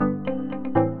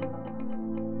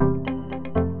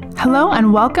Hello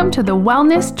and welcome to the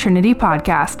Wellness Trinity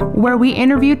podcast, where we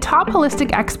interview top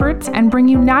holistic experts and bring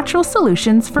you natural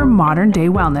solutions for modern day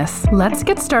wellness. Let's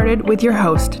get started with your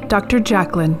host, Dr.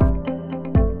 Jacqueline.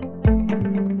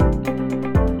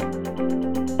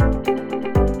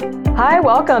 Hi,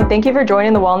 welcome. Thank you for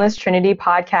joining the Wellness Trinity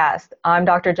podcast. I'm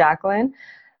Dr. Jacqueline,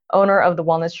 owner of the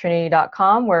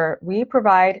wellnesstrinity.com, where we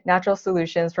provide natural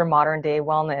solutions for modern day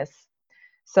wellness.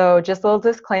 So just a little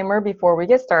disclaimer before we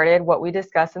get started, what we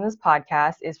discuss in this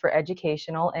podcast is for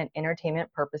educational and entertainment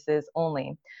purposes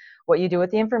only. What you do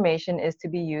with the information is to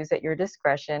be used at your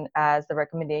discretion, as the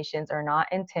recommendations are not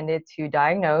intended to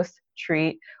diagnose,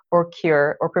 treat, or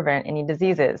cure or prevent any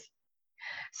diseases.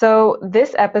 So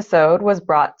this episode was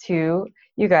brought to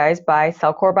you guys by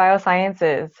Cellcore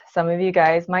Biosciences. Some of you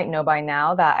guys might know by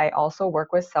now that I also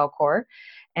work with Cellcore,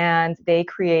 and they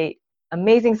create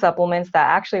amazing supplements that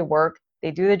actually work. They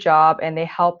do the job and they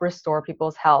help restore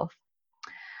people's health.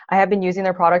 I have been using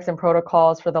their products and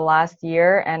protocols for the last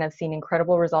year and have seen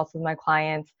incredible results with my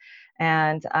clients.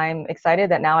 And I'm excited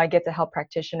that now I get to help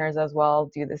practitioners as well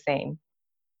do the same.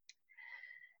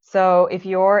 So if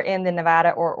you're in the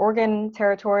Nevada or Oregon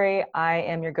territory, I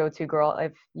am your go-to girl.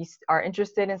 If you are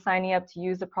interested in signing up to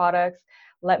use the products,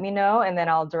 let me know, and then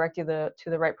I'll direct you to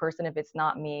the right person if it's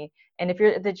not me. And if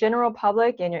you're the general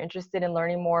public and you're interested in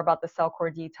learning more about the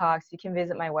Cellcore Detox, you can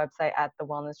visit my website at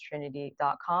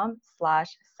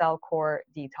thewellnesstrinity.com/Cellcore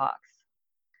Detox.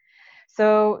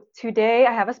 So today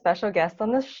I have a special guest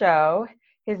on the show.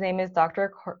 His name is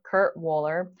Dr. Kurt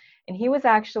Woeller, and he was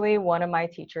actually one of my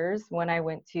teachers when I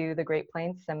went to the Great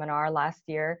Plains seminar last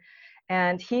year.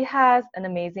 And he has an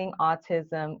amazing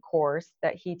autism course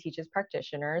that he teaches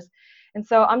practitioners. And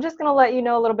so I'm just going to let you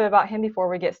know a little bit about him before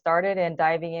we get started and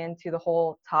diving into the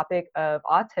whole topic of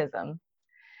autism.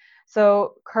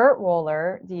 So Kurt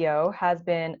Woeller, DO, has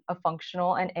been a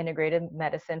functional and integrated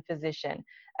medicine physician,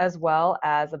 as well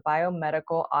as a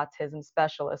biomedical autism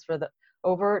specialist for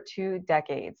over 2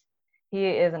 decades. He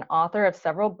is an author of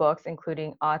several books,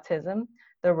 including Autism,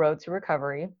 The Road to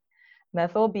Recovery,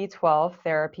 Methyl B12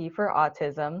 Therapy for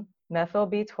Autism, Methyl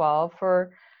B12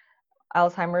 for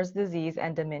Alzheimer's disease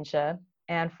and dementia,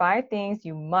 and 5 things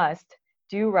you must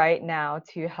do right now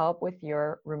to help with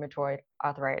your rheumatoid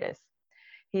arthritis.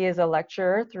 He is a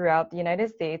lecturer throughout the United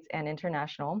States and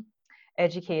international,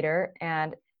 educator,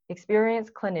 and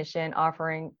experienced clinician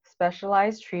offering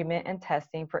specialized treatment and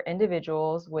testing for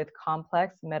individuals with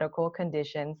complex medical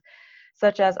conditions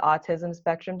such as autism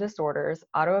spectrum disorders,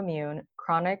 autoimmune,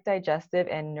 chronic digestive,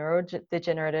 and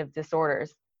neurodegenerative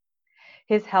disorders.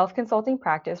 His health consulting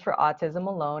practice for autism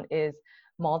alone is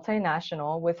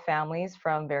multinational, with families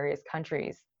from various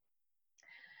countries.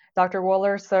 Dr.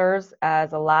 Woeller serves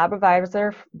as a lab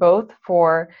advisor both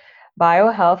for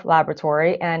BioHealth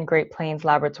Laboratory and Great Plains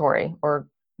Laboratory, or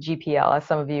GPL, as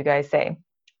some of you guys say.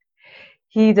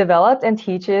 He developed and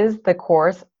teaches the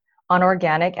course on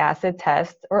organic acid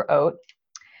test, or OAT,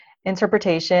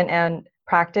 interpretation and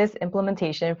practice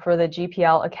implementation for the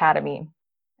GPL Academy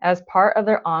as part of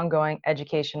their ongoing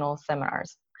educational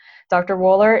seminars. Dr.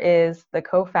 Woeller is the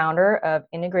co-founder of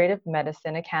Integrative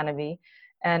Medicine Academy,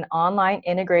 an online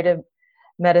integrative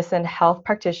medicine health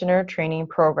practitioner training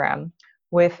program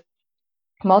with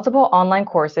multiple online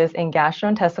courses in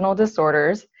gastrointestinal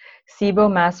disorders, SIBO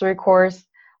Mastery Course,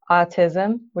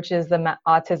 Autism, which is the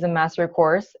Autism Mastery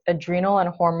Course, Adrenal and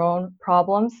Hormone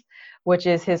Problems, which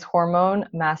is his Hormone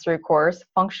Mastery Course,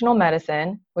 Functional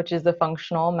Medicine, which is the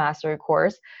Functional Mastery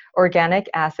Course, Organic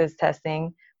Acids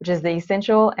Testing, which is the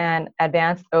Essential and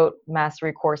Advanced OAT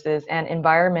Mastery Courses, and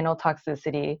Environmental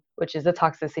Toxicity, which is the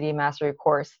Toxicity Mastery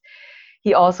Course.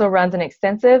 He also runs an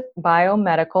extensive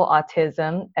biomedical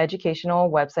autism educational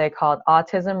website called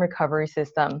Autism Recovery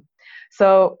System.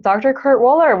 So, Dr. Kurt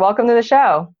Woeller, welcome to the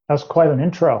show. That's quite an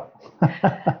intro.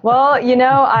 Well,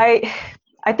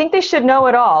 I think they should know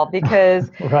it all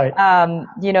because, right.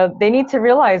 They need to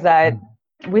realize that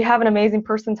we have an amazing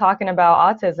person talking about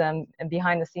autism and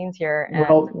behind the scenes here. And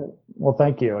well,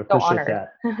 thank you. I appreciate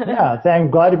that. Yeah,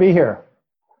 I'm glad to be here.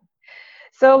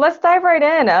 So let's dive right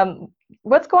in.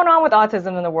 What's going on with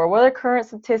autism in the world? What are current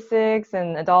statistics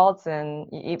in adults and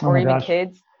even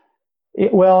kids?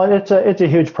 It's a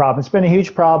huge problem. It's been a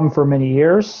huge problem for many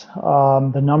years.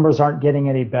 The numbers aren't getting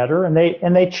any better, and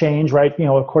they change, right?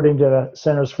 According to the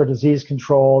Centers for Disease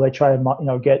Control, they try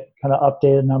to get kind of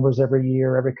updated numbers every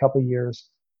year, every couple of years.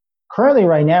 Currently,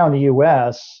 right now in the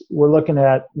U.S., we're looking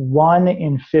at 1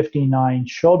 in 59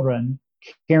 children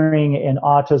carrying an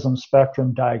autism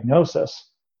spectrum diagnosis.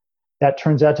 That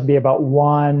turns out to be about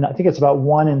 1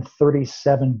 in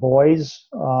 37 boys,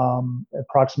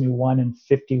 approximately 1 in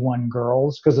 51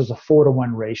 girls, because there's a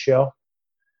 4-to-1 ratio.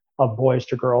 of boys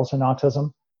to girls in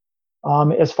autism.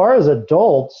 As far as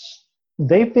adults,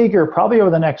 they figure probably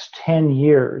over the next 10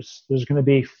 years, there's going to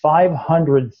be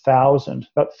 500,000,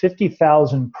 about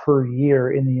 50,000 per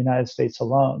year in the United States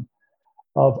alone,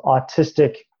 of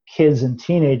autistic kids and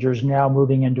teenagers now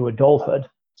moving into adulthood.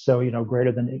 So,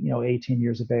 greater than, 18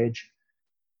 years of age.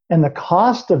 And the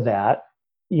cost of that,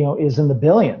 is in the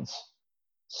billions.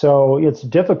 So it's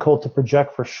difficult to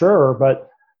project for sure, but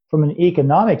from an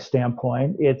economic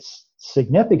standpoint, it's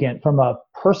significant. From a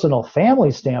personal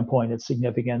family standpoint, it's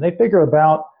significant. They figure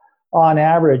about, on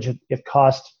average, it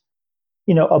costs,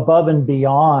 above and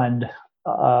beyond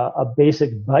a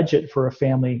basic budget for a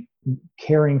family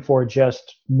caring for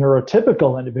just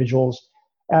neurotypical individuals,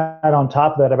 and on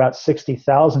top of that, about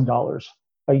 $60,000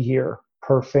 a year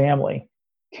per family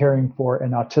caring for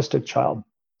an autistic child.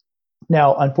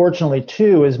 Now, unfortunately,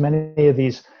 too, as many of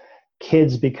these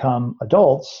kids become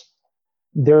adults,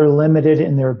 they're limited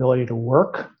in their ability to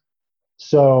work.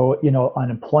 So,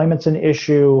 unemployment's an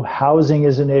issue, housing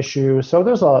is an issue. So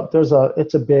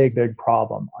it's a big, big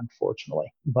problem,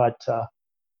 unfortunately. But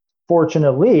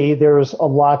fortunately, there's a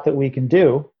lot that we can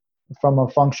do from a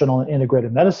functional and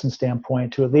integrated medicine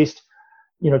standpoint to at least,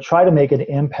 try to make an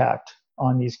impact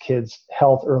on these kids'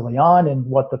 health early on and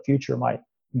what the future might,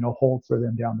 hold for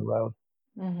them down the road.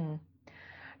 Mm-hmm.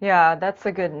 Yeah, that's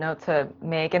a good note to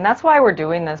make. And that's why we're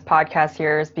doing this podcast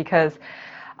here, is because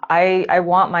I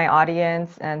want my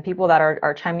audience and people that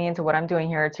are chiming into what I'm doing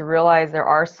here to realize there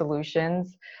are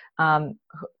solutions.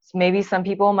 Maybe some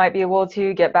people might be able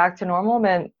to get back to normal,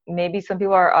 but maybe some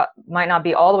people might not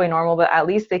be all the way normal, but at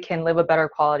least they can live a better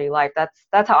quality life.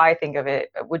 That's how I think of it.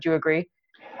 Would you agree?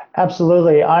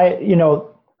 Absolutely. I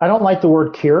don't like the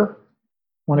word cure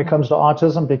when it comes to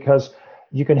autism, because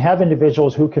you can have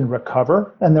individuals who can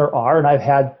recover, and there are, and I've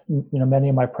had, many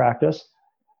in my practice.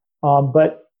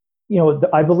 But,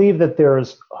 I believe that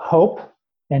there's hope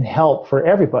and help for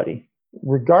everybody,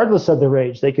 regardless of their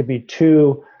age. They could be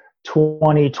 2,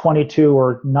 20, 22,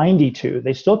 or 92.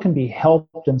 They still can be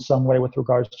helped in some way with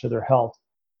regards to their health.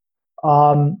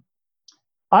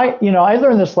 I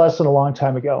learned this lesson a long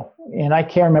time ago, and I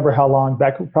can't remember how long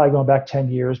back, probably going back 10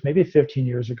 years, maybe 15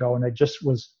 years ago, and I just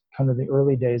was kind of the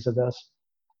early days of this.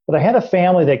 But I had a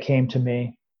family that came to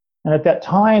me, and at that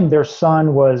time, their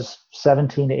son was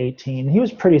 17 to 18. He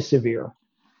was pretty severe.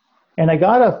 And I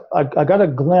got a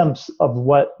glimpse of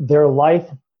what their life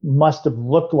must have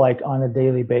looked like on a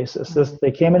daily basis.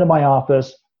 They came into my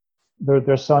office.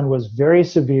 Their son was very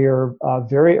severe,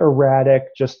 very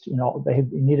erratic, just, he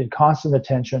needed constant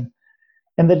attention.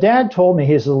 And the dad told me,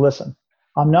 he said, listen,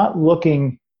 I'm not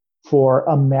looking for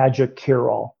a magic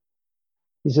cure-all.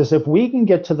 He says, if we can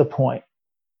get to the point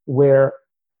where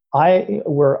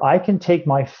I can take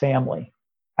my family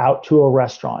out to a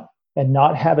restaurant and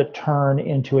not have it turn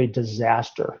into a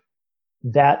disaster,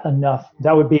 that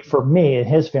would be, for me and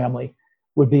his family,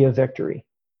 would be a victory.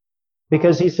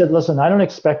 Because he said, listen, I don't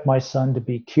expect my son to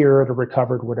be cured or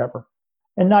recovered, whatever.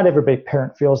 And not every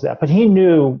parent feels that, but he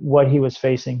knew what he was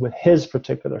facing with his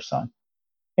particular son.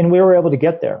 And we were able to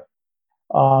get there.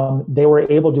 They were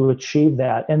able to achieve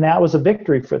that. And that was a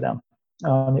victory for them.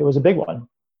 It was a big one.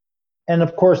 And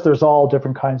of course, there's all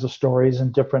different kinds of stories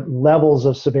and different levels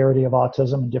of severity of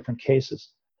autism in different cases.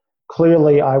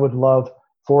 Clearly, I would love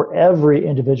for every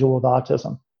individual with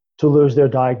autism to lose their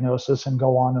diagnosis and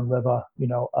go on and live a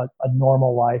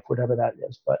normal life, whatever that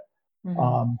is. But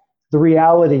the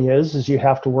reality is you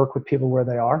have to work with people where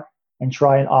they are and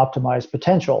try and optimize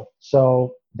potential.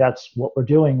 So that's what we're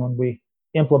doing when we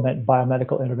implement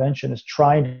biomedical intervention, is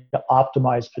trying to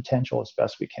optimize potential as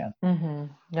best we can. Mm-hmm.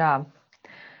 Yeah.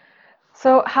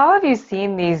 So how have you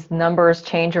seen these numbers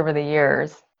change over the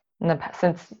years?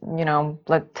 Since,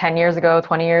 like 10 years ago,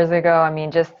 20 years ago? I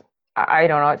mean, just, I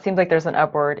don't know. It seems like there's an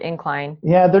upward incline.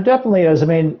 Yeah, there definitely is. I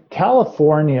mean,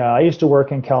 California, I used to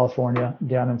work in California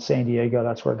down in San Diego.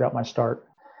 That's where I got my start.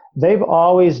 They've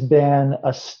always been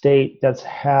a state that's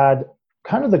had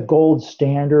kind of the gold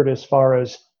standard as far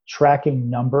as tracking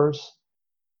numbers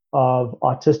of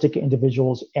autistic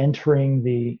individuals entering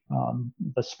the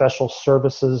special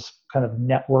services kind of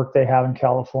network they have in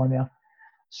California.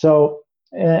 So,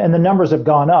 and the numbers have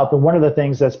gone up. And one of the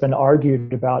things that's been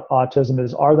argued about autism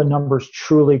is, are the numbers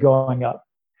truly going up,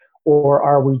 or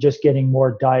are we just getting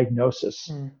more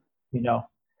diagnosis?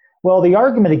 Well, the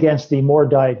argument against the more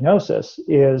diagnosis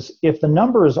is, if the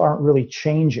numbers aren't really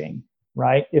changing,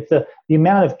 right? If the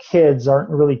amount of kids aren't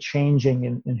really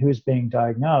changing in who's being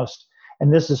diagnosed,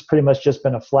 and this has pretty much just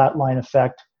been a flatline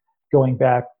effect going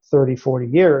back 30, 40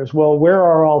 years, well, where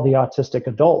are all the autistic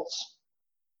adults?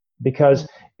 Because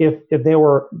if there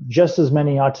were just as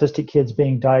many autistic kids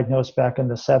being diagnosed back in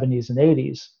the 70s and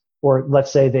 80s, or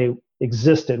let's say they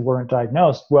existed, weren't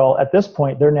diagnosed, well, at this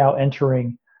point, they're now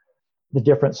entering the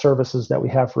different services that we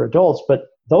have for adults, but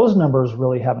those numbers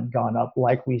really haven't gone up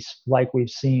like we've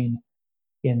seen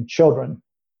in children.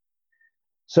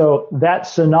 So that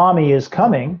tsunami is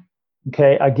coming.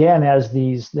 Okay, again, as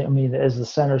the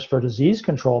Centers for Disease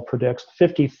Control predicts,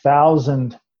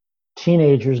 50,000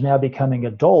 teenagers now becoming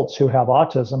adults who have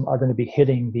autism are going to be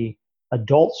hitting the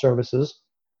adult services.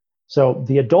 So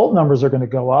the adult numbers are going to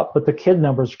go up, but the kid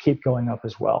numbers keep going up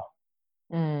as well.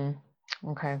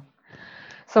 Okay.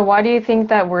 So why do you think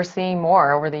that we're seeing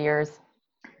more over the years?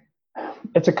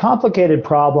 It's a complicated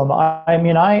problem.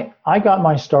 I got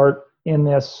my start in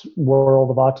this world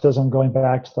of autism going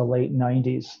back to the late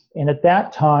 90s. And at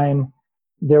that time,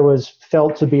 there was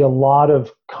felt to be a lot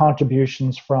of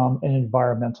contributions from an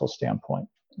environmental standpoint.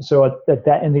 So at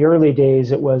that, in the early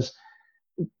days, it was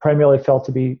primarily felt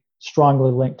to be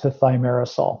strongly linked to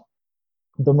thimerosal,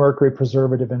 the mercury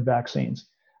preservative in vaccines.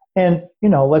 And,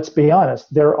 let's be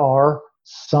honest, there are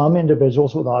some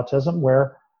individuals with autism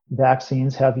where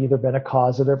vaccines have either been a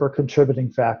causative or contributing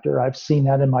factor. I've seen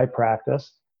that in my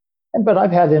practice. But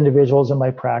I've had individuals in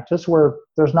my practice where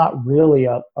there's not really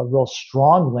a real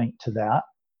strong link to that.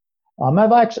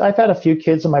 I've had a few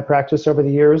kids in my practice over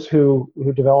the years who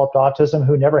developed autism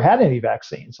who never had any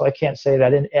vaccine. So I can't say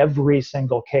that in every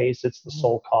single case it's the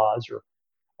sole cause,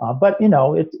 but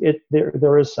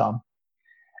there is some.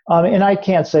 And I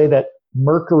can't say that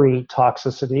mercury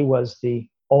toxicity was the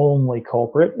only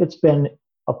culprit. It's been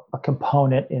a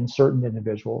component in certain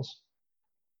individuals,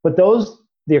 but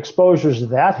the exposures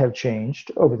that have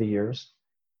changed over the years.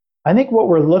 I think what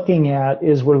we're looking at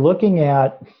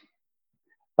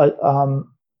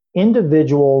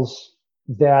individuals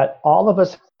that all of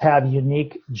us have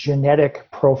unique genetic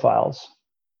profiles.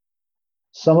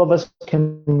 Some of us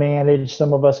can manage,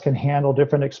 some of us can handle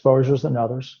different exposures than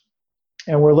others.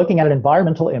 And we're looking at an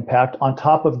environmental impact on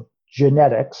top of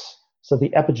genetics, so the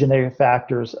epigenetic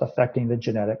factors affecting the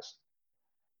genetics.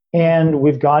 And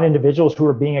we've got individuals who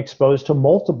are being exposed to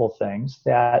multiple things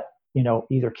that,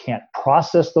 either can't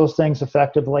process those things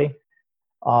effectively,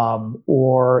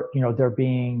 or, they're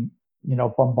being,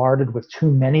 bombarded with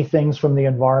too many things from the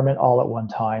environment all at one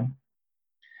time.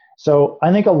 So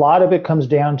I think a lot of it comes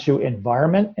down to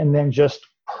environment and then just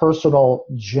personal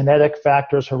genetic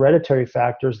factors, hereditary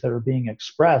factors that are being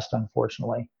expressed,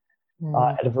 unfortunately,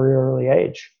 at a very early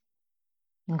age.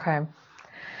 Okay.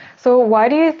 So why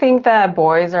do you think that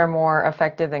boys are more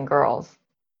affected than girls?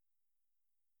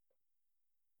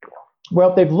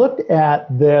 Well, they've looked at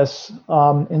this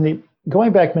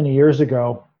going back many years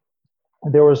ago.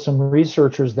 There were some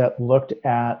researchers that looked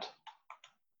at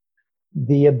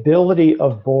the ability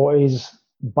of boys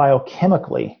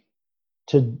biochemically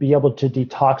to be able to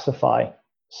detoxify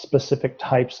specific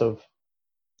types of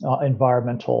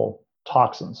environmental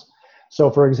toxins. So,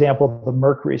 for example, the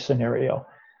mercury scenario,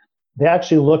 they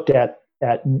actually looked at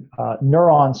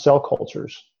neuron cell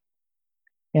cultures,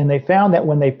 and they found that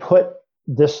when they put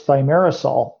this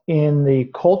thimerosal in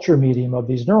the culture medium of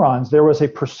these neurons, there was a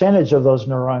percentage of those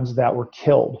neurons that were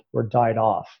killed or died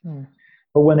off.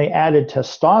 But when they added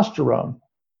testosterone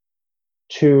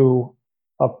to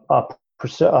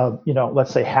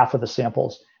let's say half of the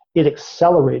samples, it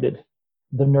accelerated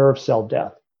the nerve cell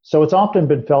death. So it's often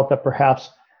been felt that perhaps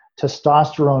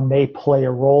testosterone may play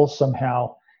a role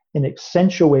somehow in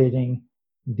accentuating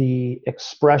the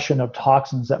expression of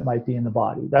toxins that might be in the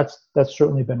body. That's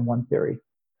certainly been one theory.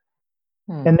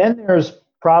 And then there's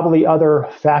probably other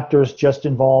factors just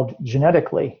involved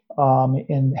genetically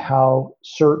in how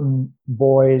certain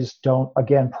boys don't,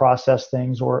 again, process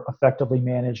things or effectively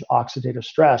manage oxidative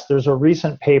stress. There's a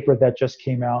recent paper that just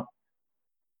came out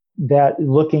that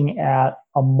looking at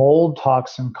a mold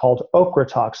toxin called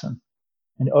ochratoxin.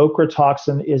 And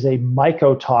ochratoxin is a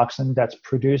mycotoxin that's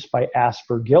produced by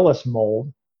Aspergillus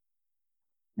mold.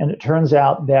 And it turns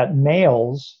out that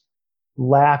males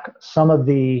lack some of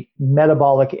the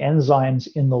metabolic enzymes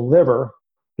in the liver,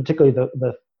 particularly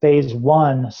the phase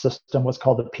 1 system, what's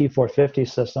called the P450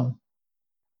 system,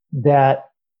 that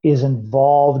is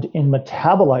involved in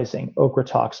metabolizing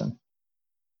ochratoxin.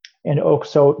 And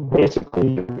so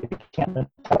basically, you can't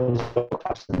metabolize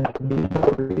ochratoxin. That can be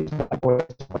another reason why boys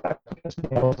because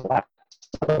males lack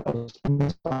those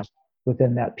enzymes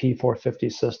within that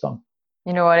P450 system.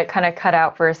 You know what? It kind of cut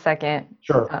out for a second.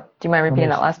 Sure. Do you mind repeating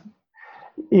that last?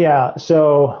 Yeah.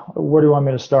 So where do you want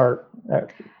me to start? It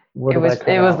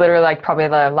was literally like probably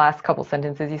the last couple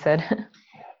sentences you said.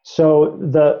 So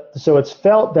it's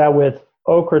felt that with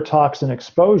ochratoxin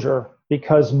exposure,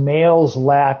 because males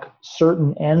lack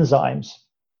certain enzymes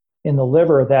in the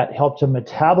liver that help to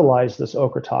metabolize this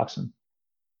ochratoxin.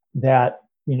 That,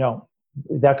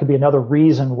 that could be another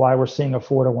reason why we're seeing a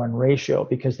 4-to-1 ratio,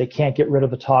 because they can't get rid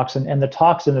of the toxin, and the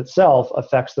toxin itself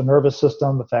affects the nervous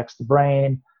system, affects the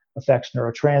brain, affects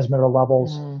neurotransmitter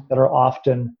levels that are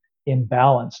often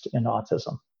imbalanced in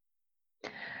autism.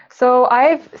 So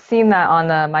I've seen that on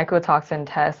the mycotoxin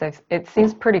test. It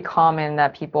seems pretty common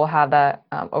that people have that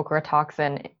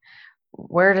ochratoxin.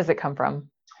 Where does it come from?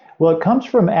 Well, it comes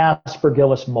from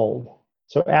Aspergillus mold.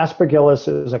 So Aspergillus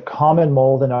is a common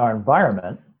mold in our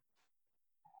environment.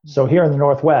 So here in the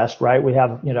Northwest, right, we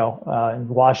have, in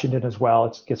Washington as well,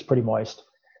 it gets pretty moist.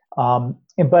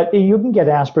 But you can get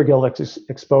Aspergillus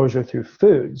exposure through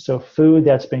food. So food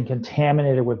that's been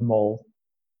contaminated with mold.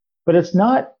 But it's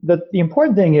not, the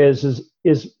important thing is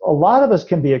a lot of us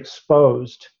can be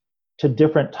exposed to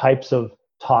different types of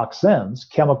toxins,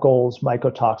 chemicals,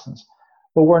 mycotoxins,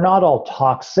 but we're not all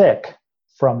toxic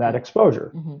from that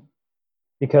exposure. Mm-hmm.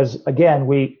 Because again,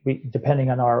 we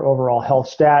depending on our overall health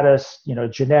status,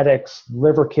 genetics,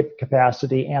 liver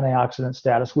capacity, antioxidant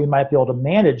status, we might be able to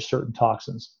manage certain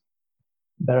toxins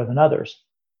better than others.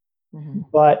 Mm-hmm.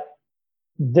 But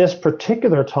this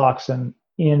particular toxin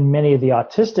in many of the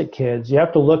autistic kids, you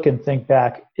have to look and think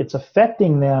back, it's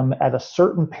affecting them at a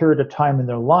certain period of time in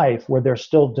their life where they're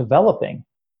still developing.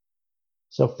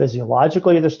 So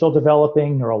physiologically, they're still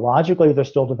developing, neurologically, they're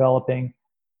still developing.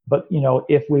 But,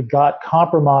 if we've got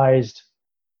compromised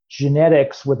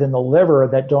genetics within the liver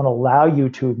that don't allow you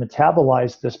to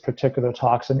metabolize this particular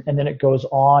toxin, and then it goes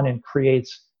on and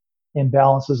creates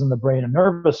imbalances in the brain and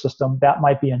nervous system, that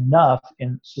might be enough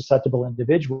in susceptible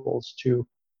individuals to,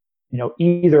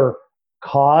 either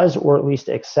cause or at least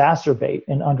exacerbate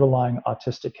an underlying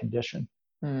autistic condition.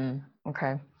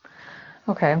 Okay.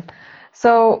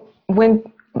 So when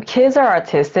kids are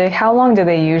autistic, how long do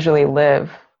they usually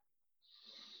live?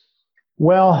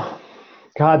 Well,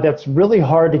 God, that's really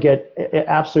hard to get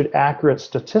absolute accurate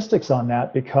statistics on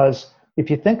that, because if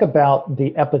you think about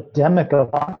the epidemic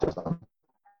of autism,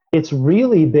 it's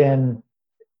really been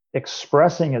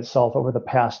expressing itself over the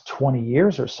past 20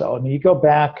 years or so. I mean, you go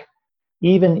back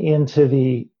even into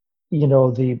the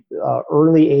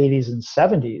early 80s and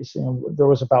 70s, there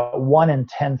was about 1 in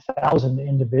 10,000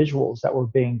 individuals that were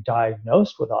being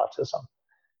diagnosed with autism.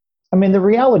 I mean, the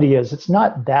reality is it's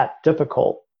not that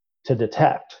difficult to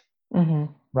detect,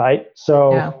 right?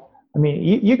 So, yeah. I mean,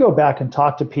 you go back and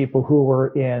talk to people who were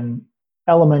in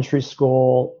elementary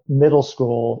school, middle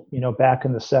school, back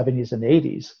in the 70s and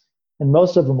 80s, and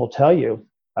most of them will tell you,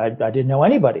 I didn't know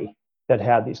anybody that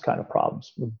had these kind of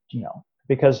problems,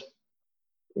 because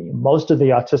most of the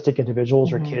autistic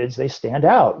individuals or kids, they stand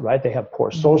out, right? They have poor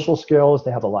social skills,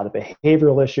 they have a lot of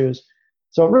behavioral issues.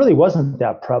 So it really wasn't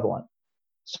that prevalent.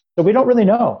 So we don't really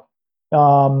know,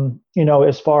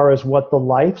 as far as what the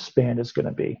lifespan is going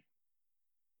to be.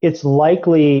 It's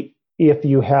likely if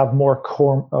you have more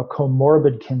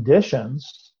comorbid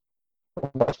conditions,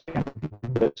 high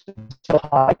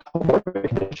comorbid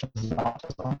conditions in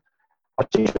autism,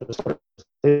 seizure disorders,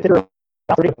 30-40%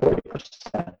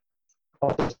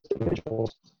 of autistic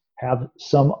individuals have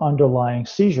some underlying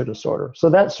seizure disorder. So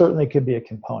that certainly could be a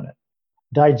component.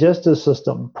 Digestive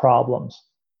system problems,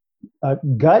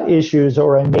 gut issues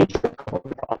are a major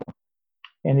problem.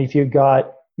 And if you've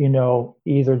got,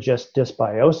 either just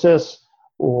dysbiosis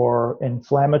or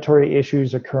inflammatory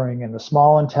issues occurring in the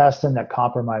small intestine that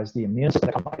compromise the immune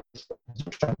system,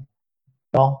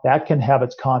 well, that can have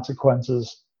its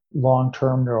consequences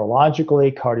long-term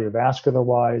neurologically,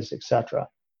 cardiovascular-wise, etc.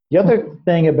 The other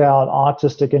thing about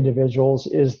autistic individuals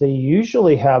is they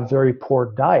usually have very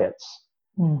poor diets.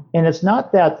 And it's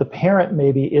not that the parent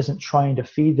maybe isn't trying to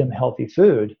feed them healthy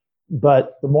food,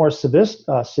 but the more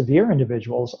severe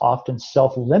individuals often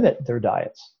self-limit their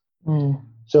diets.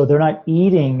 So they're not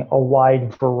eating a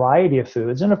wide variety of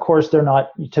foods. And of course, they're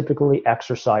not typically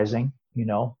exercising,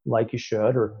 like you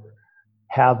should, or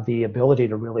have the ability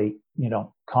to really,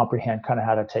 comprehend kind of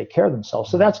how to take care of themselves.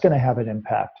 So that's going to have an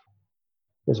impact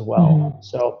as well.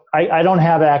 So I don't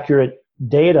have accurate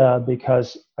data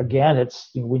because, again,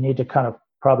 we need to kind of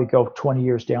probably go 20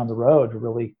 years down the road to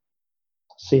really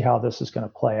see how this is going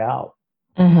to play out.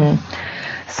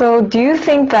 So do you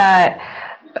think that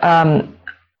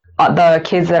the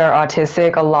kids that are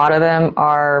autistic, a lot of them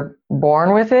are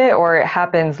born with it, or it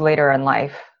happens later in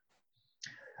life?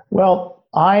 Well,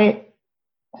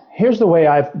 here's the way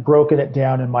I've broken it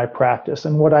down in my practice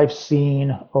and what I've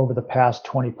seen over the past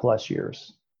 20 plus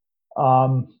years.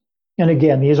 And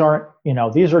again, these are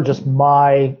just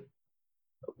my,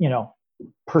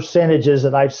 percentages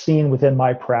that I've seen within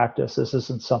my practice. This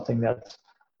isn't something that's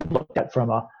looked at from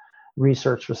a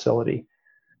research facility.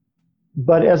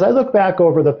 But as I look back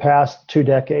over the past 2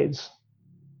 decades,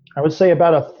 I would say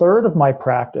about a third of my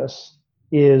practice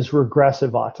is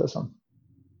regressive autism.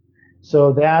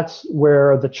 So that's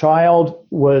where the child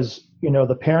was,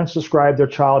 the parents described their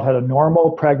child had a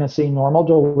normal pregnancy, normal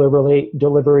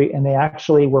delivery, and they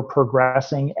actually were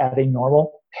progressing at a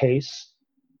normal pace,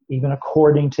 even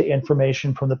according to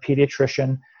information from the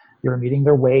pediatrician. They were meeting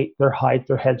their weight, their height,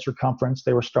 their head circumference.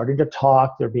 They were starting to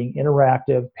talk. They're being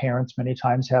interactive. Parents many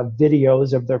times have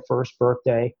videos of their first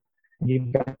birthday. And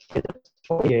you've got kids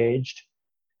fully aged.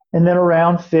 And then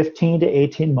around 15 to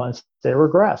 18 months, they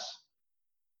regress.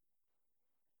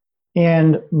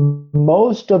 And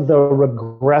most of the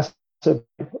regressive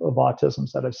of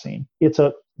autisms that I've seen, it's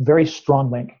a very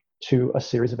strong link to a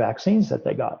series of vaccines that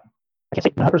they got. I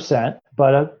can't say 100%,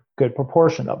 but a good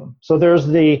proportion of them. So there's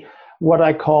what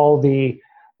I call the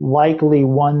likely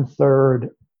 1/3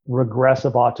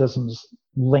 regressive autisms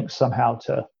linked somehow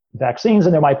to vaccines,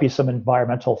 and there might be some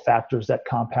environmental factors that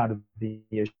compounded the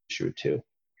issue too.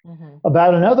 Mm-hmm.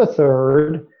 About another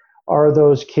third are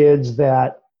those kids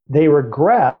that they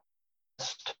regress,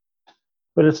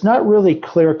 but it's not really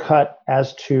clear cut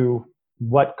as to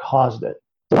what caused it.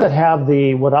 That have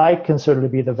what I consider to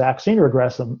be the vaccine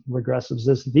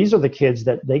regressives. These are the kids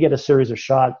that they get a series of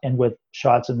shots, and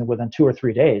within 2 or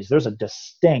 3 days, there's a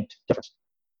distinct difference.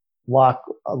 Loss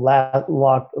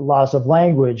of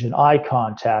language and eye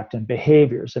contact and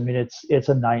behaviors. I mean, it's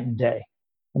a night and day.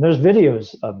 And there's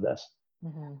videos of this.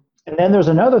 Mm-hmm. And then there's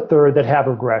another third that have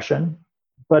regression,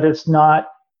 but it's not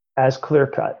as clear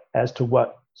cut as to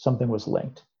what something was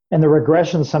linked. And the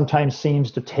regression sometimes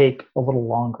seems to take a little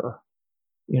longer,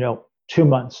 2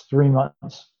 months, 3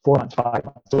 months, 4 months, 5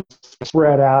 months. So it's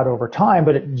spread out over time,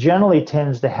 but it generally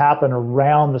tends to happen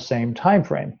around the same time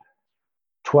frame,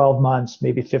 12 months,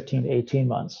 maybe 15 to 18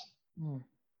 months. Mm.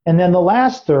 And then the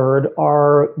last third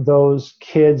are those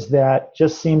kids that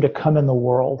just seem to come in the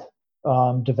world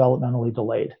developmentally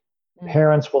delayed. Mm.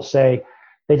 Parents will say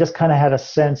they just kind of had a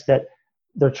sense that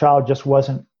their child just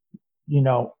wasn't,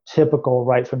 typical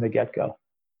right from the get-go.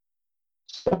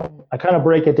 So I kind of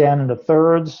break it down into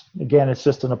thirds. Again, it's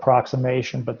just an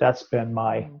approximation, but that's been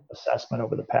my assessment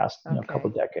over the past couple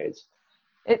of decades.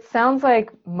 It sounds like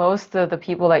most of the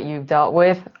people that you've dealt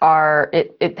with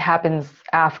it happens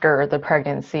after the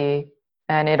pregnancy,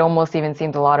 and it almost even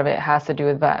seems a lot of it has to do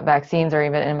with vaccines or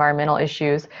even environmental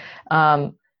issues.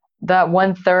 That about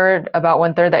one third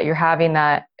that you're having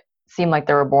that seem like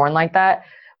they were born like that,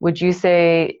 would you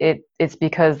say it's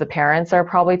because the parents are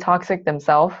probably toxic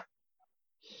themselves?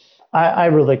 I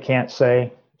really can't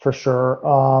say for sure.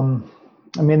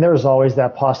 There's always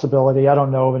that possibility. I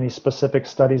don't know of any specific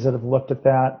studies that have looked at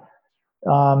that.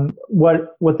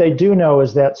 What they do know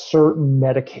is that certain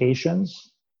medications,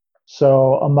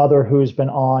 so a mother who's been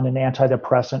on an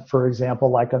antidepressant, for example,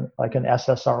 like an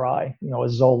SSRI, a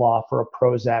Zoloft or a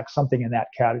Prozac, something in that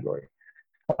category,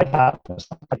 might have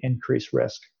increased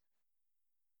risk.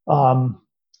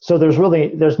 So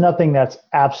there's nothing that's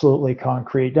absolutely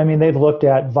concrete. They've looked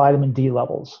at vitamin D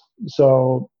levels.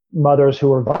 So mothers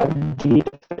who are vitamin D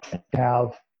deficient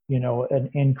have, an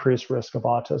increased risk of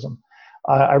autism.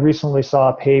 I recently saw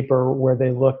a paper where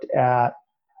they looked at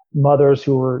mothers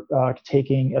who were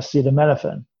taking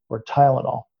acetaminophen or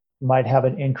Tylenol might have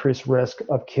an increased risk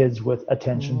of kids with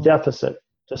attention deficit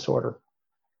disorder.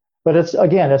 But it's not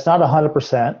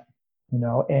 100%.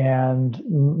 And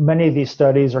many of these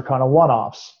studies are kind of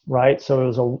one-offs, right?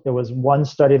 So it was one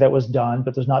study that was done,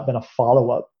 but there's not been a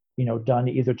follow-up, done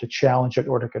either to challenge it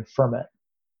or to confirm it.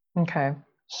 Okay.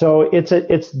 So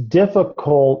it's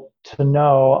difficult to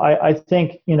know. I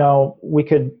think, we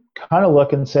could kind of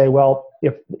look and say, well,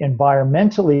 if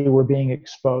environmentally we're being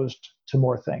exposed to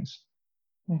more things,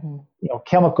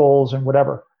 chemicals and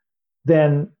whatever,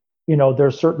 then,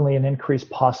 there's certainly an increased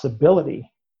possibility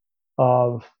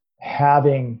of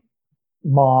having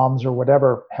moms or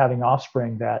whatever having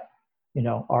offspring that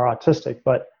are autistic.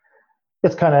 But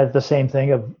it's kind of the same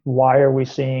thing of why are we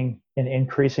seeing an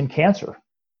increase in cancer?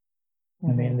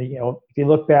 If you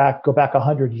go back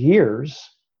 100 years,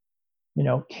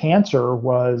 cancer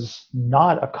was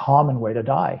not a common way to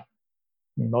die.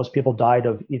 Most people died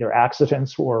of either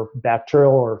accidents or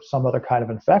bacterial or some other kind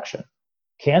of infection.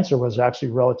 Cancer was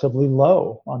actually relatively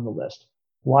low on the list.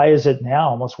 Why is it now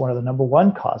almost one of the number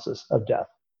one causes of death?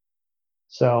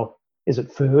 So is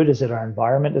it food? Is it our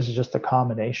environment? Is it just a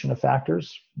combination of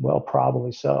factors? Well,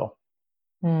 probably so.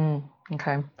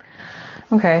 Okay.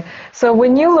 Okay. So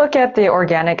when you look at the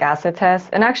organic acid test,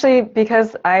 and actually,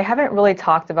 because I haven't really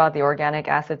talked about the organic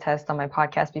acid test on my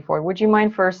podcast before, would you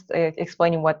mind first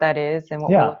explaining what that is and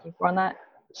what we're Yeah. looking for on that?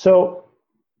 So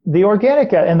the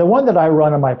organic, and the one that I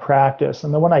run in my practice,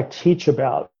 and the one I teach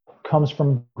about, comes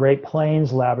from Great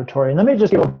Plains Laboratory. And let me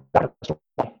just go back to the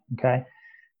story, okay?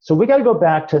 So we got to go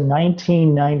back to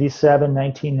 1997,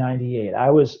 1998. I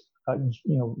was,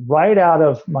 right out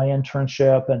of my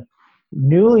internship and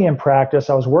newly in practice.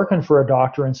 I was working for a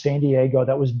doctor in San Diego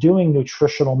that was doing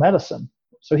nutritional medicine.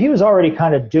 So he was already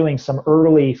kind of doing some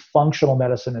early functional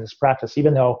medicine in his practice,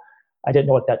 even though I didn't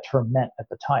know what that term meant at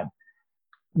the time.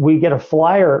 We get a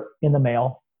flyer in the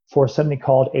mail for something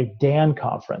called a DAN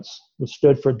conference, which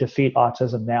stood for Defeat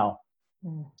Autism Now.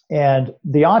 Mm. And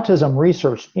the Autism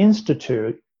Research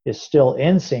Institute is still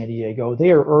in San Diego.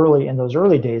 They are early in those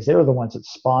early days. They were the ones that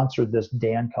sponsored this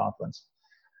DAN conference.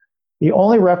 The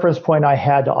only reference point I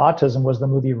had to autism was the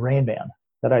movie Rain Man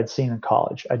that I'd seen in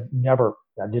college. I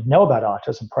didn't know about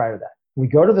autism prior to that. We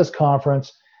go to this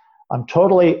conference. I'm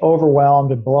totally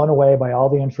overwhelmed and blown away by all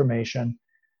the information,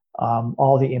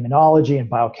 all the immunology and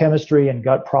biochemistry and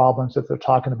gut problems that they're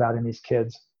talking about in these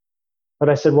kids. But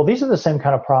I said, well, these are the same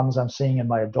kind of problems I'm seeing in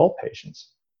my adult patients.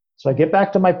 So I get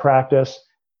back to my practice,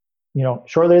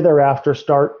 shortly thereafter,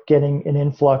 start getting an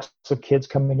influx of kids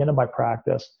coming into my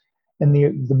practice. And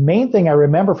the main thing I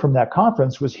remember from that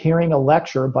conference was hearing a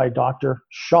lecture by Dr.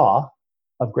 Shaw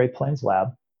of Great Plains Lab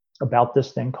about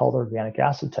this thing called organic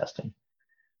acid testing.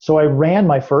 So I ran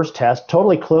my first test,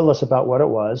 totally clueless about what it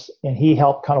was, and he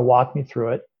helped kind of walk me through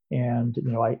it. And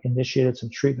I initiated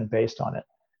some treatment based on it.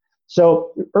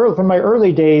 So from my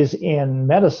early days in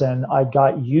medicine, I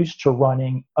got used to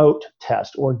running OAT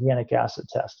test, organic acid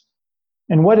test.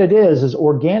 And what it is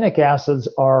organic acids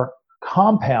are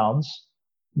compounds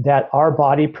that our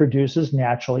body produces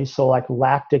naturally. So like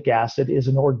lactic acid is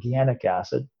an organic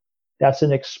acid. That's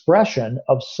an expression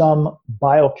of some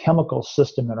biochemical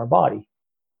system in our body.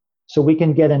 So we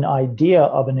can get an idea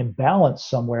of an imbalance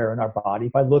somewhere in our body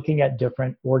by looking at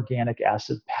different organic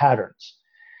acid patterns.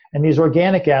 And these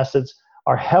organic acids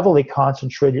are heavily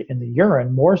concentrated in the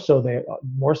urine, more so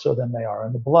than they are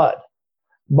in the blood.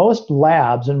 Most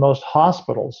labs and most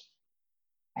hospitals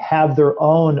have their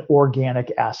own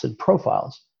organic acid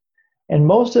profiles. And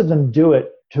most of them do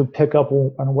it to pick up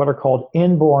on what are called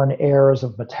inborn errors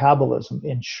of metabolism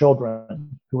in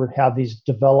children who would have these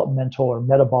developmental or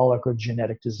metabolic or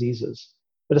genetic diseases.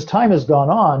 But as time has gone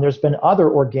on, there's been other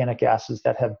organic acids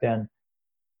that have been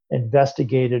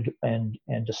investigated and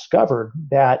discovered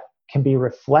that can be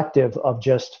reflective of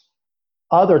just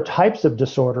other types of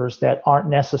disorders that aren't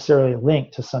necessarily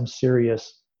linked to some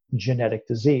serious genetic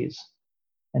disease.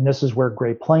 And this is where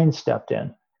Great Plains stepped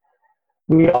in.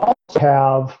 We also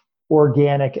have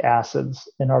organic acids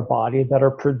in our body that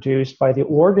are produced by the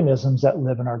organisms that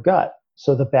live in our gut.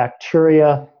 So the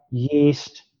bacteria,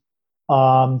 yeast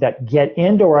that get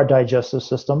into our digestive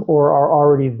system or are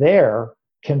already there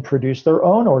can produce their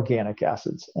own organic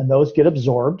acids. And those get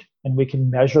absorbed, and we can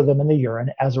measure them in the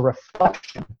urine as a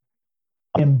reflection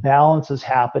of imbalances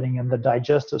happening in the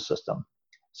digestive system.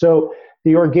 So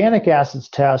the organic acids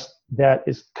test that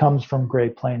comes from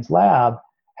Great Plains Lab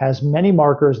has many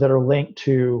markers that are linked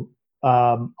to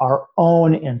our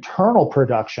own internal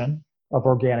production of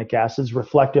organic acids,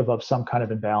 reflective of some kind of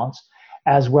imbalance,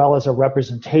 as well as a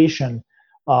representation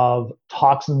of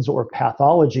toxins or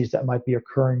pathologies that might be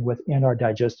occurring within our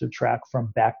digestive tract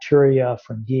from bacteria,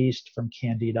 from yeast, from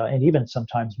candida, and even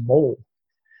sometimes mold.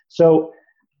 So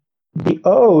the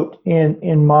OAT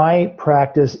in my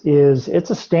practice it's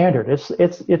a standard.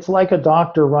 It's like a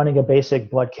doctor running a basic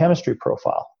blood chemistry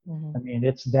profile. Mm-hmm. I mean,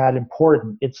 it's that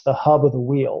important. It's the hub of the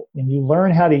wheel, and you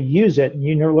learn how to use it, and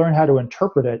you learn how to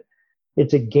interpret it.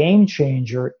 It's a game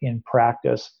changer in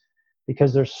practice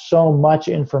because there's so much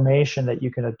information that you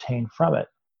can obtain from it.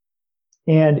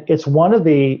 And it's one of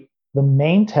the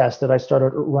main tests that I started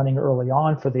running early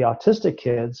on for the autistic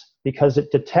kids because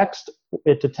it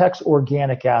detects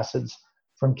organic acids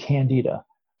from candida,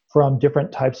 from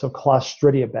different types of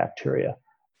Clostridia bacteria,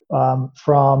 to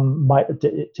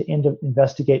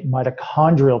investigate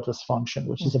mitochondrial dysfunction,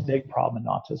 which is a big problem in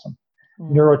autism,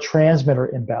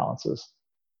 neurotransmitter imbalances.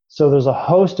 So there's a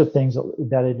host of things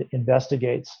that it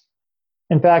investigates.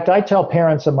 In fact, I tell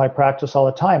parents in my practice all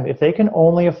the time, if they can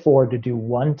only afford to do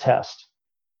one test,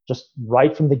 just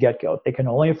right from the get-go, they can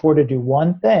only afford to do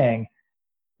one thing,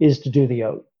 is to do the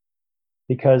OAT.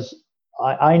 Because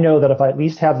I know that if I at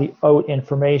least have the OAT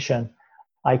information,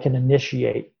 I can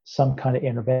initiate some kind of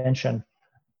intervention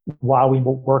while we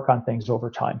work on things over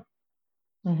time.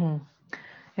 Mm-hmm.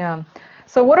 Yeah.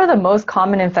 So what are the most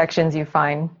common infections you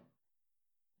find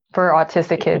for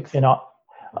autistic kids?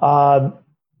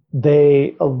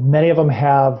 Many of them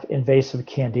have invasive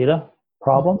candida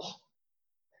problems.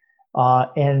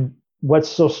 And what's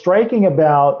so striking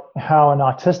about how an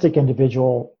autistic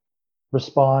individual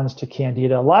responds to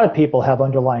candida, a lot of people have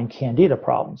underlying candida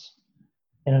problems.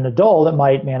 In an adult, it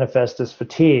might manifest as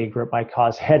fatigue, or it might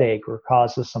cause headache, or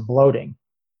causes some bloating.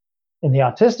 In the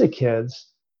autistic kids,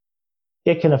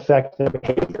 it can affect their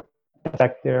behavior,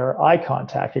 affect their eye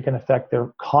contact, it can affect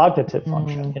their cognitive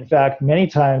function. In fact, many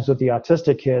times with the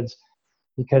autistic kids,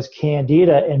 because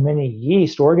candida and many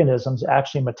yeast organisms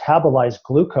actually metabolize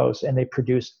glucose and they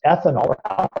produce ethanol or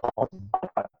alcohol,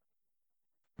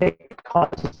 it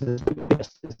causes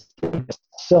this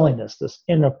silliness, this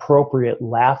inappropriate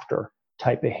laughter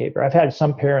type behavior. I've had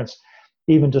some parents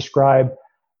even describe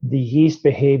the yeast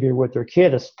behavior with their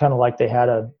kid as kind of like they had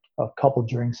a couple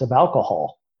drinks of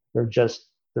alcohol. They're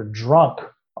drunk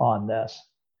on this.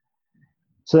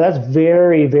 So that's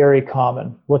very, very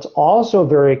common. What's also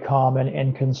very common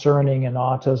and concerning in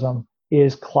autism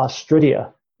is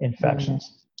Clostridia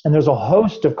infections. And there's a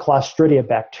host of Clostridia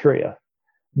bacteria.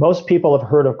 Most people have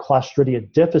heard of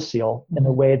Clostridia difficile in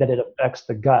the way that it affects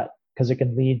the gut, because it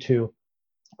can lead to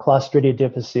Clostridia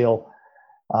difficile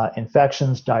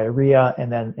infections, diarrhea,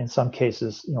 and then in some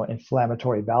cases,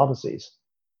 inflammatory bowel disease.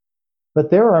 But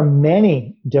there are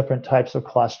many different types of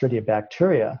Clostridia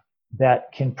bacteria that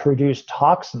can produce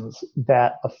toxins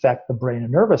that affect the brain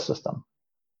and nervous system,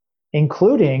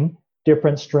 including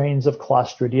different strains of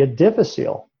Clostridia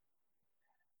difficile.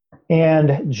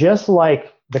 And just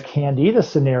like the candida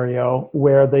scenario,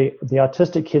 where the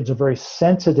autistic kids are very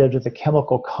sensitive to the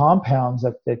chemical compounds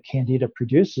that the candida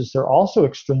produces, they're also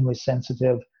extremely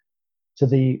sensitive to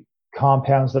the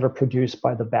compounds that are produced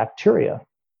by the bacteria.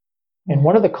 And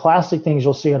one of the classic things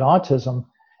you'll see in autism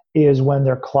is when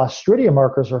their Clostridia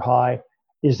markers are high,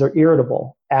 is they're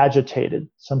irritable, agitated,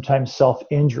 sometimes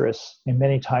self-injurious, and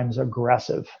many times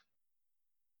aggressive.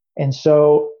 And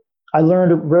so I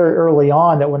learned very early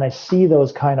on that when I see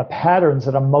those kind of patterns,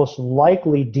 that I'm most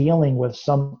likely dealing with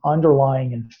some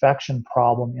underlying infection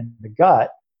problem in the gut.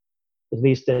 At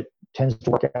least it tends to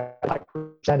work at a high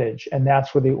percentage, and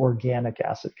that's where the organic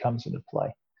acid comes into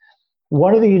play.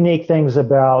 One of the unique things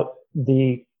about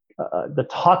the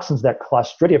toxins that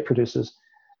Clostridia produces,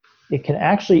 it can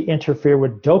actually interfere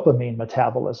with dopamine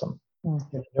metabolism in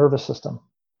the nervous system.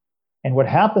 And what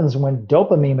happens when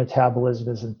dopamine metabolism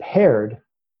is impaired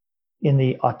in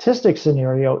the autistic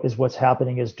scenario is what's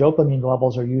happening is dopamine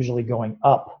levels are usually going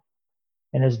up.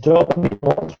 And as dopamine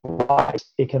levels rise,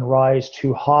 it can rise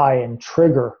too high and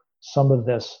trigger some of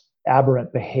this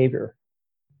aberrant behavior,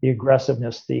 the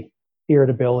aggressiveness, the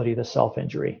irritability, the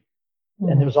self-injury.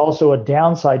 And there's also a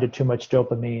downside to too much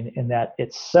dopamine in that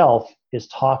itself is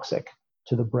toxic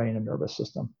to the brain and nervous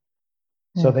system.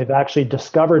 So they've actually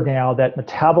discovered now that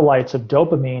metabolites of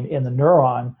dopamine in the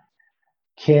neuron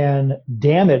can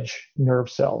damage nerve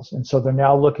cells. And so they're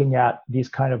now looking at these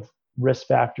kind of risk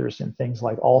factors in things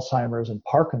like Alzheimer's and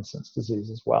Parkinson's disease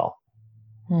as well.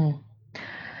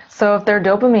 So if their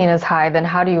dopamine is high, then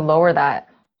how do you lower that?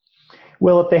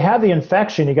 Well, if they have the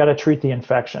infection, you got to treat the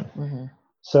infection.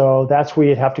 So that's where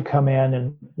you'd have to come in,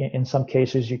 and in some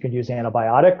cases you could use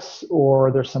antibiotics,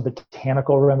 or there's some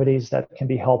botanical remedies that can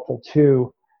be helpful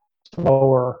too to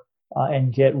lower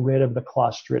and get rid of the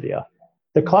Clostridia.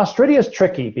 The Clostridia is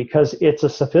tricky because it's a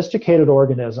sophisticated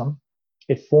organism.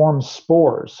 It forms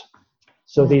spores.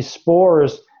 So these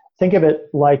spores, think of it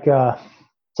like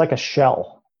it's like a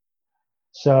shell.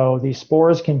 So these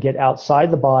spores can get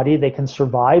outside the body. They can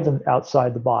survive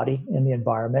outside the body in the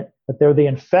environment, but they're the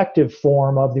infective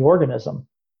form of the organism.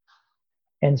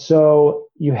 And so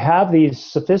you have these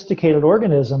sophisticated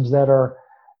organisms that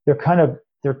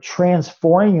they're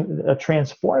transforming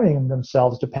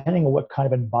themselves depending on what kind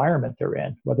of environment they're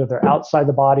in, whether they're outside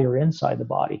the body or inside the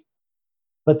body.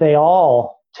 But they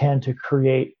all tend to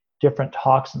create different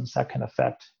toxins that can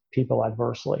affect people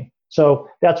adversely. So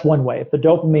that's one way. If the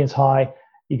dopamine is high,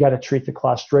 you got to treat the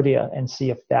Clostridia and see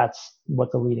if that's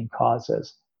what the leading cause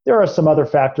is. There are some other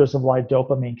factors of why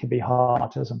dopamine can be high in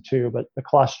autism too, but the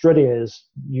Clostridia is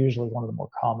usually one of the more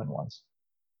common ones.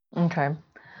 Okay.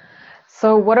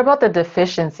 So what about the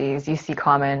deficiencies you see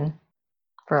common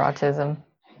for autism?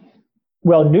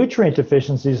 Well, nutrient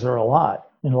deficiencies are a lot.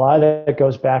 And a lot of that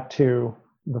goes back to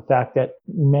the fact that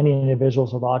many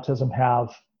individuals with autism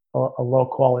have a low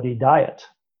quality diet.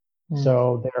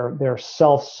 So they're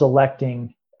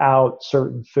self-selecting out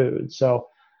certain foods. So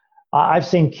I've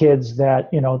seen kids that,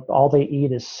 all they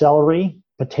eat is celery,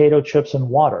 potato chips, and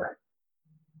water.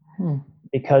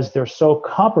 because they're so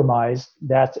compromised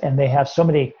and they have so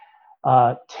many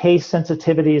taste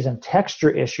sensitivities and texture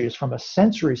issues from a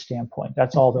sensory standpoint.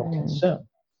 That's all they'll consume.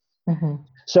 Mm-hmm.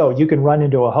 So you can run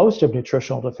into a host of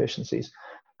nutritional deficiencies.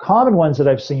 Common ones that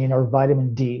I've seen are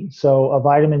vitamin D. So a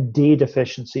vitamin D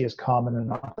deficiency is common in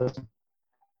autism.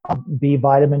 B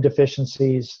vitamin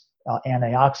deficiencies,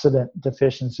 antioxidant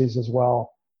deficiencies as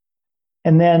well.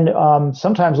 And then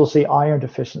sometimes we'll see iron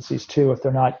deficiencies too if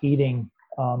they're not eating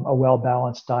a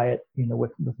well-balanced diet,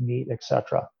 with meat,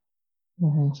 etc.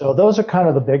 Mm-hmm. So those are kind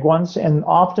of the big ones. And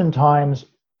oftentimes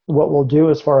what we'll do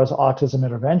as far as autism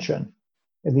intervention,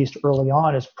 at least early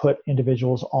on, is put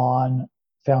individuals on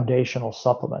foundational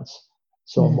supplements.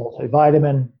 So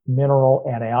multivitamin, mineral,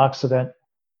 antioxidant,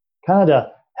 kind of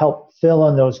to help fill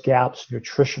in those gaps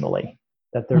nutritionally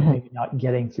that they're maybe not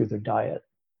getting through their diet.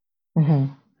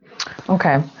 Mm-hmm.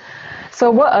 Okay. So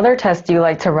what other tests do you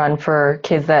like to run for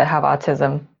kids that have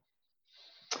autism?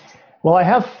 Well, I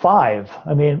have 5.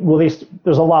 I mean, well, at least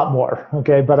there's a lot more,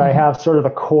 okay? But I have sort of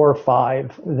the core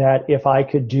 5 that if I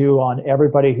could do on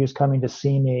everybody who's coming to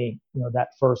see me, that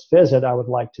first visit, I would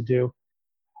like to do.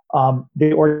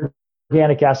 The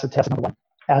organic acid test, number 1.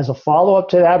 As a follow-up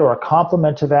to that or a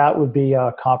complement to that would be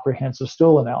a comprehensive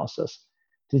stool analysis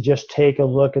to just take a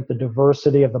look at the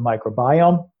diversity of the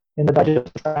microbiome in the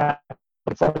digestive tract,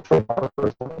 inflammatory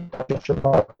markers, digestion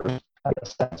markers. I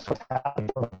guess that's what's happening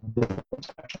from the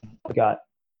inspection we got.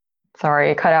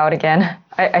 Sorry, it cut out again.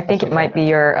 I think it might be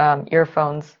your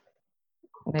earphones.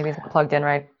 Maybe it's not plugged in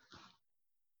right.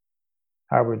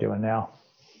 How are we doing now?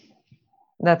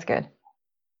 That's good.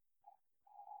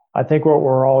 I think what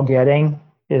we're all getting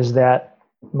is that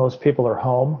most people are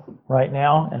home right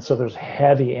now, and so there's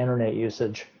heavy internet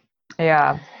usage.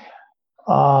 Yeah.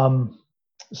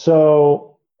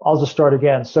 So I'll just start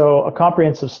again. So a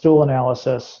comprehensive stool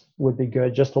analysis would be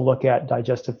good just to look at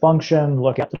digestive function,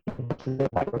 look at the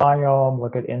microbiome,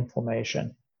 look at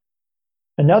inflammation.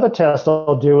 Another test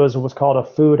I'll do is what's called a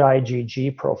food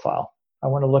IgG profile. I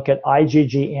want to look at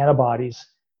IgG antibodies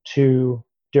to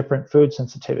different food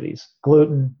sensitivities,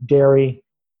 gluten, dairy,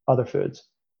 other foods.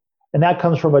 And that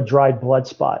comes from a dried blood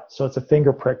spot. So it's a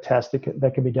finger prick test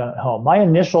that can be done at home. My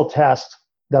initial test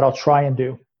that I'll try and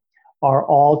do are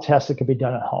all tests that can be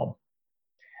done at home.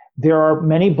 There are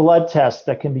many blood tests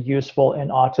that can be useful in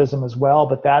autism as well,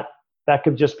 but that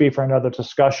could just be for another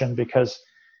discussion because,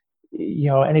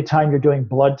 anytime you're doing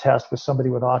blood tests with somebody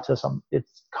with autism, it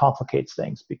complicates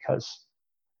things because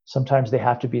sometimes they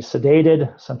have to be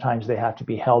sedated, sometimes they have to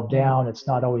be held down. It's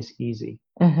not always easy.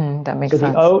 That makes sense.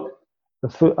 So the oat, the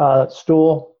food,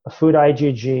 stool, the food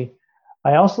IgG.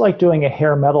 I also like doing a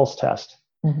hair metals test.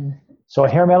 So a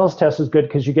hair metals test is good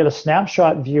because you get a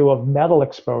snapshot view of metal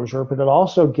exposure, but it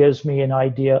also gives me an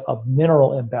idea of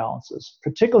mineral imbalances,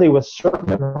 particularly with certain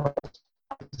minerals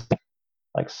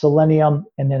like selenium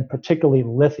and then particularly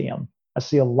lithium. I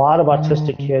see a lot of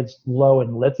autistic kids low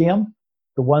in lithium.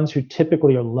 The ones who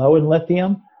typically are low in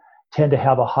lithium tend to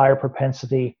have a higher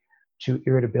propensity to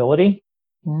irritability,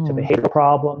 to behavioral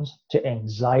problems, to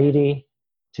anxiety,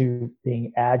 to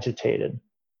being agitated.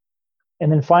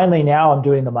 And then finally, now I'm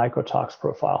doing the mycotox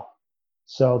profile.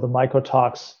 So the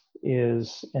mycotox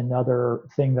is another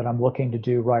thing that I'm looking to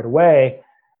do right away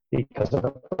because of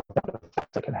the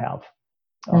effects it can have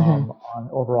on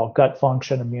overall gut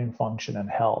function, immune function, and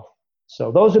health.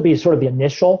 So those would be sort of the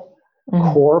initial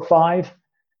core 5.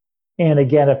 And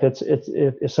again,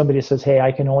 if somebody says, hey,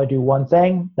 I can only do one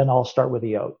thing, then I'll start with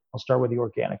the oat. I'll start with the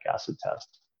organic acid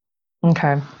test.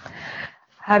 Okay.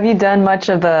 Have you done much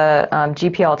of the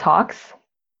GPL talks?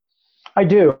 I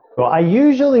do. I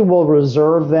usually will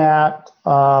reserve that.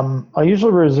 I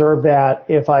usually reserve that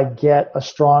if I get a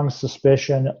strong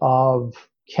suspicion of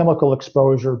chemical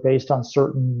exposure based on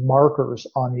certain markers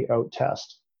on the oat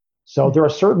test. So there are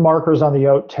certain markers on the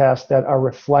oat test that are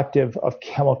reflective of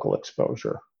chemical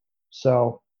exposure.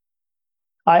 So,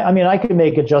 I can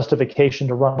make a justification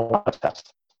to run a lot of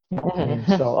tests,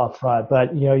 so up front,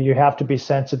 but you have to be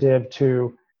sensitive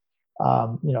to,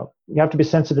 you have to be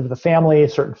sensitive to the family,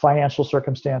 certain financial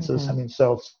circumstances.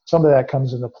 So some of that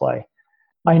comes into play.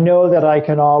 I know that I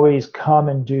can always come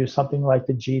and do something like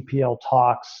the GPL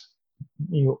talks,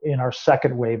 in our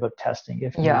second wave of testing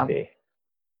if need be.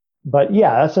 But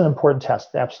yeah, that's an important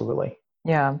test, absolutely.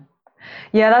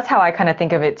 Yeah, that's how I kind of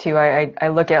think of it too. I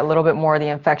look at a little bit more of the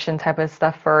infection type of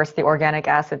stuff first, the organic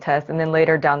acid test, and then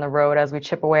later down the road as we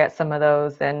chip away at some of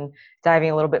those and diving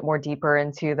a little bit more deeper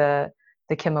into the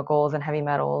chemicals and heavy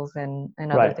metals and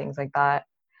other things like that.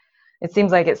 It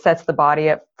seems like it sets the body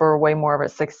up for way more of a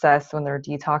success when they're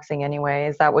detoxing anyway.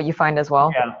 Is that what you find as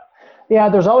well? Yeah,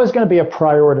 there's always going to be a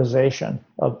prioritization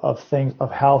of things,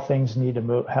 of how things need to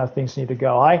move, how things need to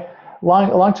go. A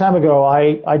long time ago,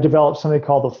 I developed something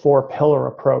called the 4-pillar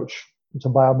approach to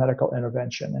biomedical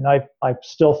intervention, and I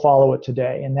still follow it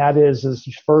today. And that is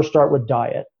you first start with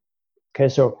diet. Okay,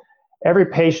 so every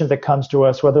patient that comes to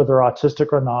us, whether they're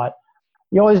autistic or not,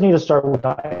 you always need to start with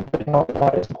diet.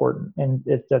 Diet is important, and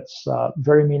that's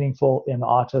very meaningful in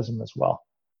autism as well.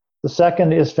 The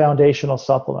second is foundational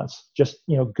supplements, just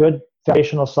good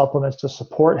foundational supplements to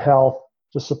support health,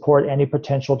 to support any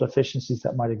potential deficiencies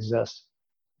that might exist.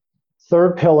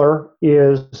 Third pillar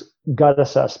is gut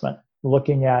assessment,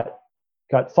 looking at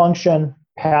gut function,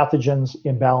 pathogens,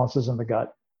 imbalances in the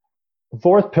gut. The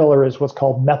fourth pillar is what's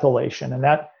called methylation, and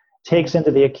that takes into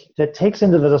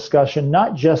the discussion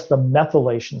not just the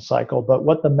methylation cycle, but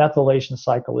what the methylation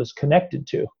cycle is connected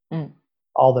to.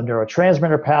 All the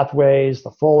neurotransmitter pathways,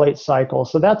 the folate cycle.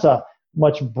 So that's a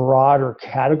much broader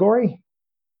category.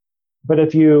 But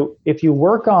if you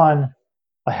work on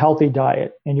a healthy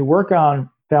diet and you work on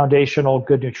foundational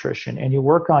good nutrition and you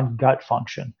work on gut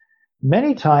function,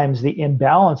 many times the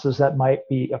imbalances that might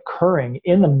be occurring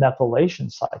in the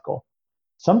methylation cycle,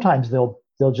 sometimes they'll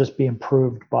just be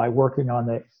improved by working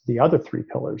on the other 3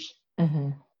 pillars.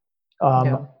 Mm-hmm.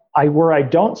 Where I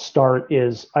don't start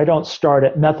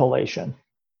at methylation,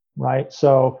 right?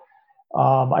 So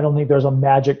I don't think there's a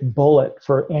magic bullet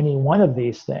for any one of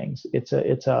these things.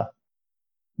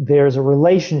 There's a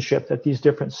relationship that these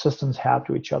different systems have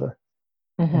to each other.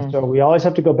 Mm-hmm. And so we always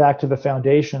have to go back to the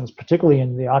foundations, particularly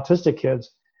in the autistic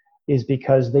kids, is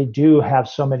because they do have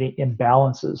so many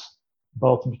imbalances,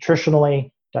 both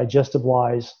nutritionally,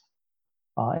 digestive-wise,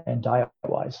 and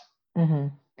diet-wise. Mm-hmm.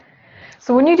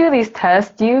 So when you do these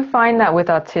tests, do you find that with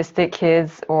autistic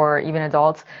kids or even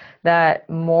adults that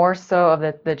more so of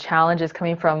the challenge is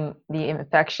coming from the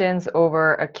infections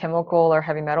over a chemical or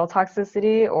heavy metal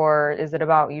toxicity, or is it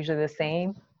about usually the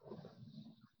same?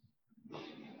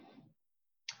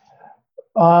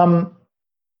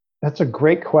 That's a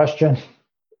great question.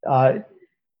 I'm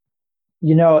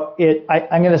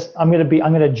gonna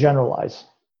generalize,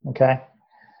 okay?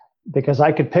 Because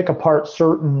I could pick apart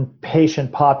certain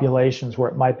patient populations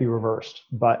where it might be reversed,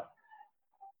 but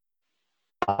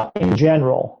in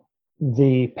general,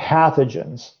 the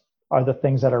pathogens are the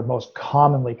things that are most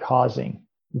commonly causing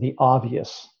the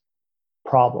obvious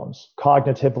problems,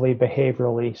 cognitively,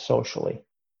 behaviorally, socially.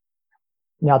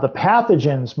 Now, the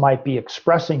pathogens might be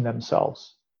expressing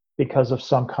themselves because of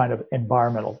some kind of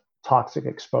environmental toxic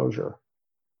exposure.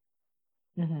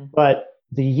 Mm-hmm. But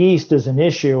the yeast is an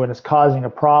issue and it's causing a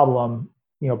problem,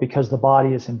 because the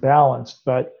body is imbalanced,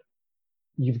 but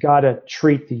you've got to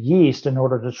treat the yeast in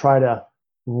order to try to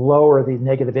lower the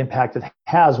negative impact it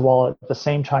has, while at the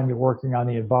same time you're working on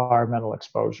the environmental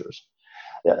exposures.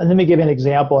 And let me give you an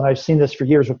example, and I've seen this for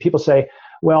years, where people say,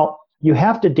 well, you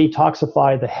have to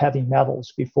detoxify the heavy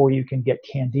metals before you can get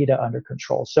candida under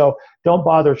control. So don't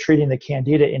bother treating the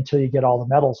candida until you get all the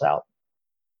metals out.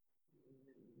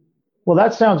 Well,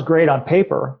 that sounds great on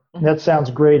paper. That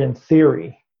sounds great in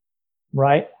theory,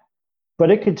 right? But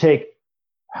it could take,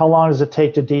 how long does it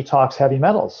take to detox heavy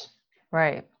metals?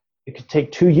 Right. It could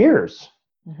take 2 years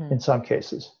in some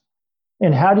cases.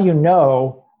 And how do you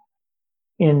know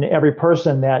in every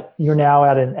person that you're now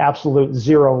at an absolute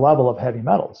 0 level of heavy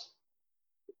metals?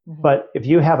 But if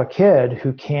you have a kid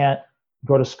who can't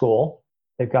go to school,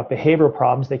 they've got behavioral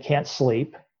problems, they can't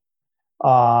sleep,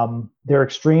 they're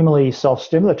extremely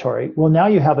self-stimulatory, well, now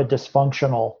you have a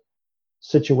dysfunctional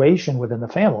situation within the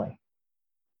family.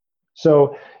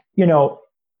 So,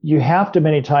 you have to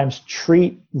many times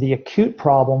treat the acute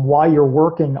problem while you're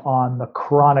working on the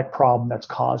chronic problem that's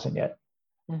causing it.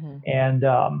 And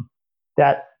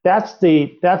that's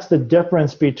the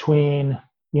difference between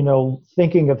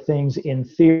thinking of things in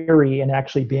theory and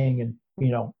actually being in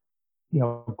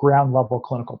ground level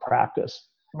clinical practice.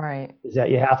 Right. Is that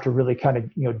you have to really kind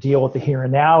of deal with the here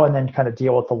and now, and then kind of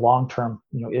deal with the long term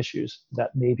issues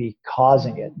that may be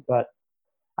causing it. But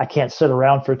I can't sit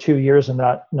around for 2 years and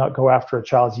not go after a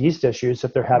child's yeast issues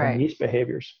if they're having yeast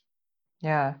behaviors.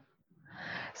 Yeah.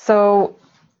 So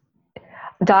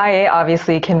diet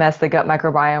obviously can mess the gut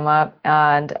microbiome up,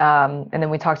 and then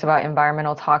we talked about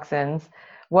environmental toxins.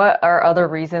 What are other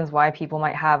reasons why people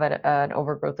might have an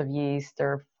overgrowth of yeast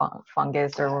or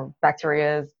fungus or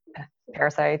bacteria,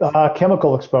 parasites?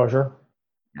 Chemical exposure.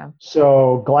 Yeah.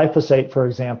 So glyphosate, for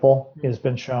example, has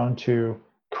been shown to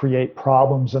create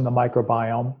problems in the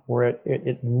microbiome where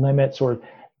it limits or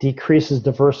decreases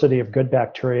diversity of good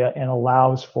bacteria and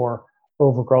allows for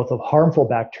overgrowth of harmful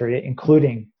bacteria,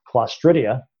 including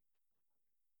Clostridia.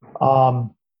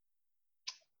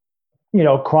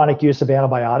 Chronic use of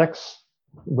antibiotics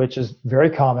which is very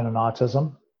common in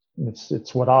autism.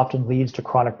 It's what often leads to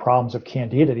chronic problems of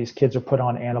candida. These kids are put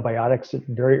on antibiotics at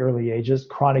very early ages,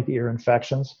 chronic ear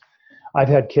infections. I've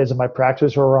had kids in my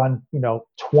practice who are on,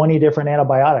 20 different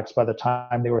antibiotics by the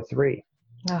time they were 3.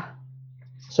 Ah.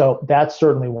 So that's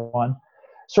certainly one.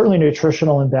 Certainly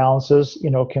nutritional imbalances,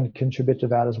 can contribute to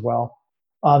that as well.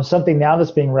 Something now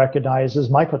that's being recognized is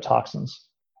mycotoxins.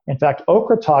 In fact,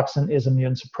 ochratoxin is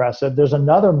immune suppressive. There's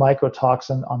another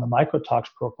mycotoxin on the mycotox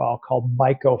profile called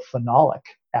mycophenolic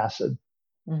acid.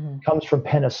 Mm-hmm. It comes from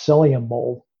penicillium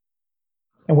mold.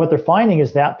 And what they're finding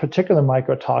is that particular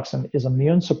mycotoxin is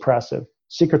immune suppressive.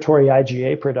 Secretory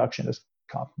IgA production is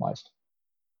compromised.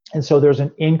 And so there's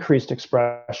an increased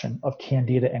expression of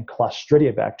candida and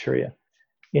clostridia bacteria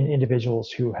in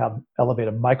individuals who have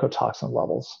elevated mycotoxin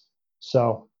levels.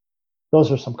 So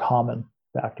those are some common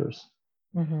factors.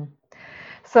 Mm-hmm.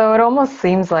 So it almost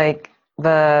seems like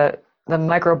the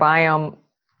microbiome,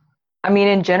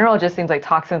 in general, it just seems like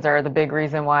toxins are the big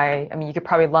reason why. You could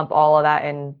probably lump all of that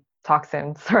in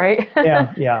toxins, right?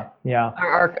 Yeah.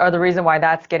 Are the reason why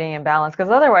that's getting imbalanced. Because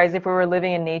otherwise, if we were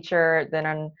living in nature, then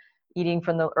on eating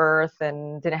from the earth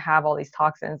and didn't have all these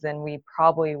toxins, then we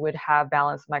probably would have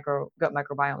balanced gut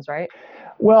microbiomes, right?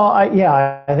 Well, I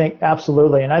think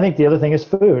absolutely. And I think the other thing is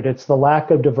food. It's the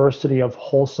lack of diversity of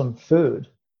wholesome food.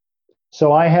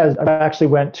 So I actually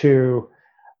went to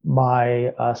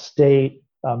my state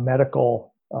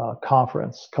medical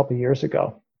conference a couple of years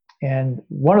ago. And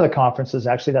one of the conferences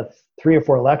actually had 3 or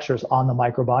 4 lectures on the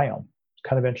microbiome. It's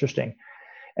kind of interesting.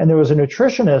 And there was a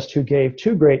nutritionist who gave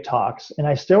 2 great talks. And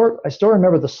I still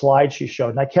remember the slide she showed.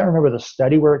 And I can't remember the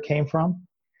study where it came from.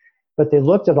 But they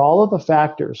looked at all of the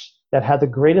factors that had the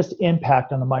greatest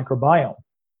impact on the microbiome,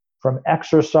 from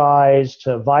exercise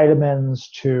to vitamins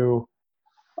to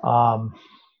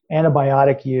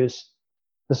antibiotic use.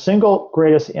 The single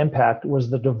greatest impact was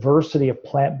the diversity of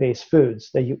plant-based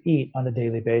foods that you eat on a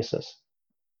daily basis.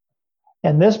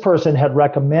 And this person had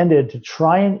recommended to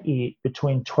try and eat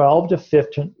between 12 to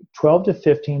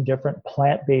 15 different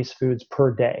plant-based foods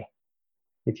per day,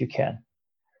 if you can.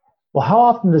 Well, how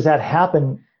often does that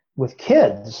happen with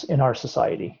kids in our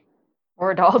society?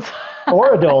 Or adults.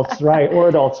 Or adults, right, or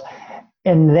adults.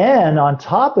 And then on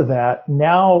top of that,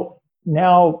 now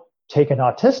take an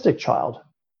autistic child,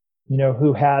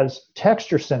 who has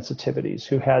texture sensitivities,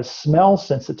 who has smell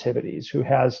sensitivities, who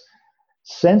has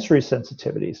sensory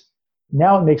sensitivities.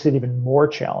 Now it makes it even more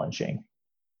challenging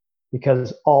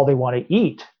because all they want to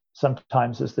eat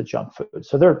sometimes is the junk food.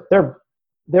 So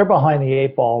they're behind the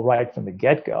 8 ball right from the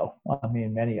get-go.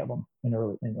 Many of them in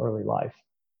early life.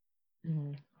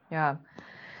 Mm-hmm. Yeah.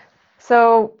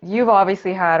 So you've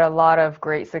obviously had a lot of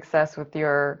great success with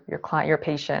your client, your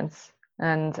patients.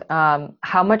 And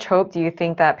how much hope do you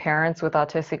think that parents with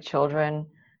autistic children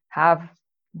have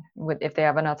if they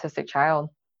have an autistic child?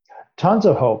 Tons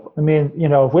of hope.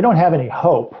 If we don't have any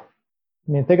hope,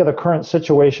 think of the current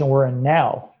situation we're in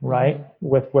now, right? Mm-hmm.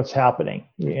 With what's happening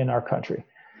in our country.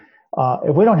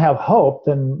 If we don't have hope,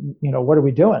 then, what are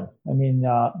we doing?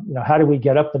 How do we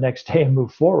get up the next day and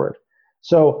move forward?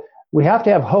 So we have to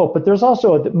have hope, but there's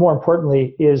also, more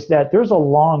importantly, is that there's a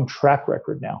long track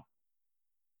record now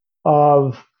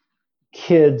of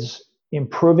kids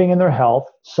improving in their health,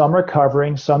 some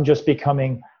recovering, some just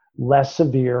becoming less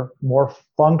severe, more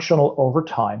functional over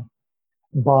time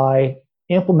by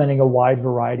implementing a wide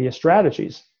variety of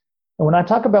strategies. And when I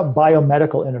talk about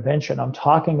biomedical intervention, I'm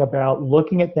talking about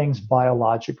looking at things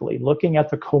biologically, looking at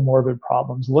the comorbid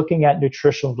problems, looking at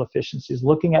nutritional deficiencies,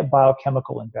 looking at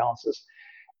biochemical imbalances,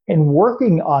 and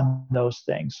working on those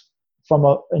things from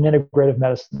an integrative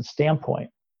medicine standpoint.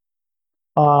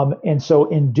 And so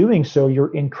in doing so,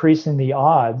 you're increasing the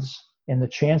odds and the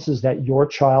chances that your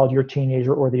child, your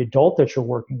teenager, or the adult that you're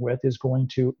working with is going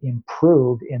to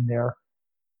improve in their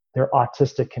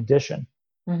autistic condition.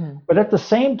 Mm-hmm. But at the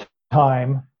same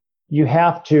time, you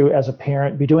have to, as a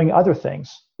parent, be doing other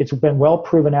things. It's been well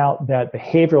proven out that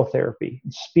behavioral therapy,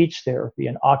 and speech therapy,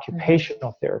 and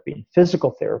occupational therapy, and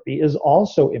physical therapy is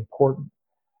also important.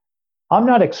 I'm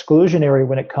not exclusionary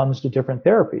when it comes to different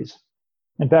therapies.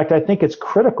 In fact, I think it's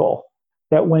critical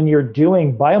that when you're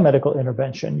doing biomedical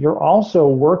intervention, you're also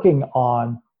working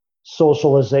on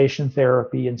socialization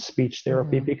therapy and speech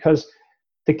therapy, mm-hmm. because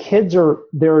the kids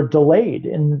they're delayed,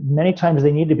 and many times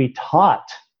they need to be taught,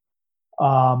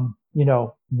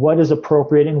 what is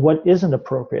appropriate and what isn't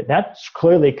appropriate. That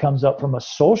clearly comes up from a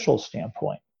social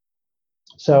standpoint.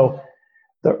 So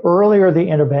the earlier the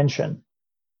intervention,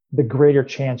 the greater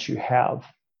chance you have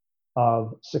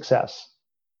of success.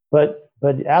 But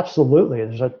absolutely,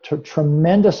 there's a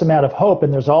tremendous amount of hope,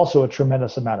 and there's also a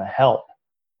tremendous amount of help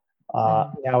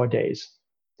nowadays.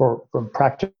 from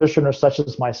practitioners such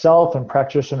as myself and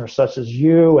practitioners such as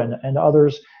you and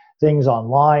others, things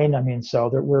online. I mean, so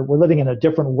that we're living in a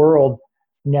different world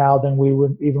now than we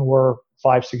even were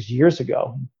 5-6 years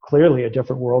ago. Clearly a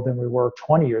different world than we were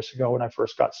 20 years ago when I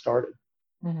first got started.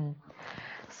 Mm-hmm.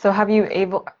 So have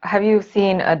you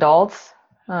seen adults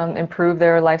improve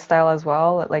their lifestyle as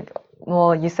well? Like,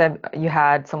 well, you said you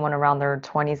had someone around their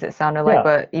 20s, it sounded like, Yeah.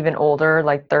 but even older,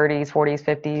 like 30s, 40s,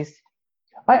 50s.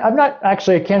 I'm not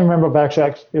actually, I can't remember if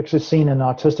I've actually seen an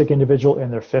autistic individual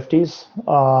in their 50s.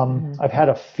 I've had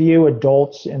a few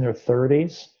adults in their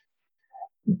 30s.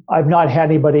 I've not had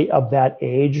anybody of that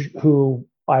age who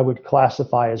I would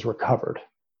classify as recovered.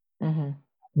 Mm-hmm.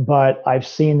 But I've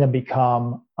seen them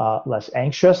become less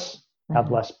anxious, have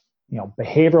Mm-hmm. less,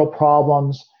 behavioral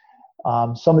problems.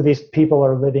 Some of these people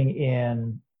are living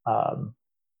in,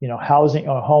 housing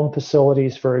or home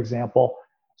facilities, for example.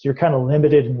 So you're kind of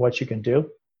limited in what you can do.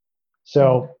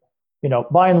 So,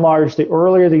 by and large, the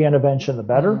earlier the intervention, the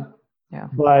better. Mm-hmm. Yeah.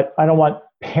 But I don't want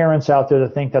parents out there to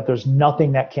think that there's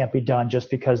nothing that can't be done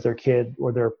just because their kid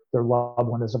or their loved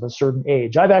one is of a certain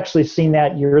age. I've actually seen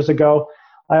that years ago.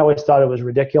 I always thought it was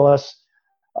ridiculous,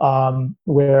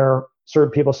 where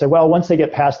certain people say, well, once they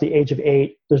get past the age of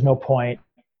 8, there's no point.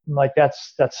 I'm like,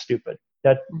 that's stupid.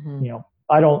 Mm-hmm.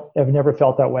 I've never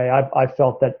felt that way. I've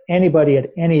felt that anybody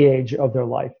at any age of their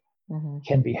life Mm-hmm.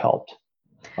 can be helped.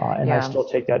 And I still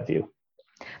take that view.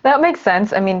 That makes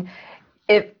sense. I mean,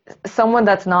 if someone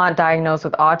that's not diagnosed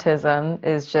with autism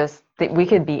is just, we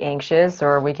could be anxious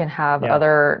or we can have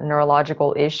other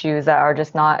neurological issues that are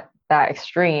just not that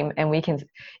extreme, and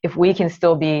if we can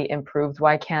still be improved,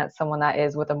 why can't someone that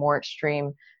is with a more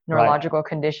extreme neurological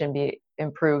condition be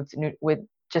improved with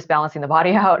just balancing the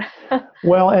body out?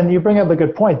 Well, and you bring up a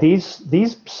good point.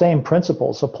 These same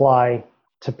principles apply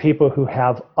to people who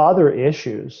have other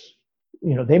issues.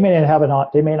 They may not have an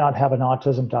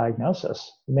autism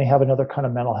diagnosis. They may have another kind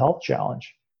of mental health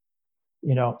challenge.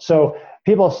 So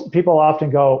people often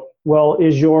go, well,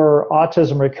 is your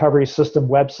autism recovery system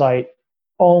website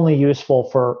only useful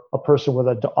for a person with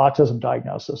an autism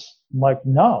diagnosis? I'm like,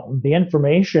 no, the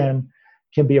information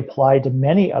can be applied to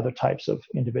many other types of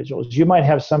individuals. You might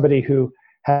have somebody who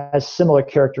has similar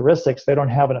characteristics. They don't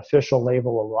have an official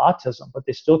label of autism, but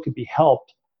they still could be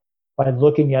helped by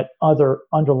looking at other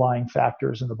underlying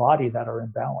factors in the body that are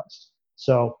imbalanced.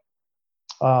 So,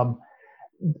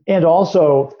 and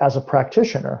also as a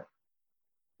practitioner,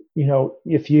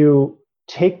 if you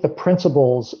take the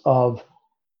principles of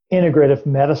integrative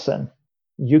medicine,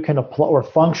 you can apply, or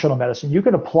functional medicine, you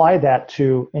can apply that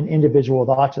to an individual with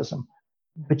autism,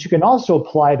 but you can also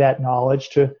apply that knowledge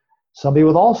to somebody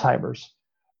with Alzheimer's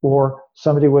or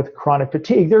somebody with chronic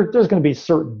fatigue. There's going to be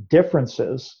certain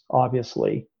differences,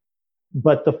 obviously,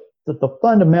 but the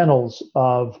fundamentals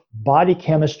of body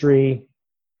chemistry,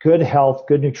 good health,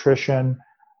 good nutrition,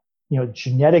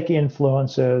 genetic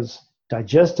influences,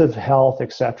 digestive health,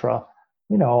 etc.,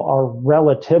 are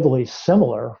relatively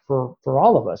similar for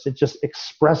all of us. It just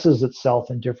expresses itself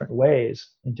in different ways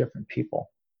in different people.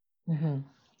 Mm-hmm.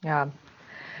 Yeah.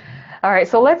 All right.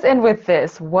 So let's end with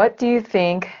this. What do you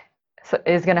think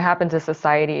is going to happen to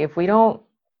society if we don't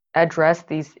address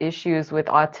these issues with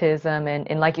autism?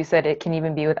 And like you said, it can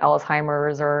even be with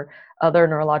Alzheimer's or other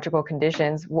neurological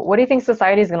conditions. What do you think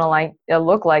society is going to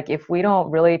look like if we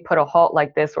don't really put a halt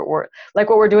like this, or what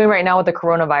we're doing right now with the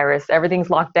coronavirus?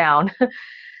 Everything's locked down.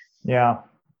 Yeah.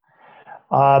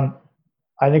 I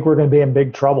think we're going to be in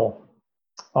big trouble.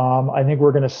 I think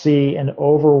we're going to see an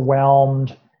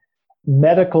overwhelmed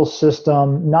medical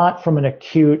system, not from an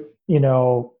acute,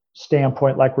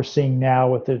 standpoint like we're seeing now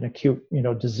with an acute,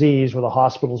 disease where the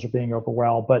hospitals are being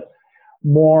overwhelmed, but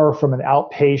more from an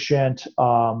outpatient,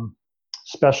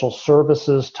 special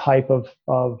services type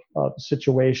of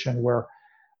situation where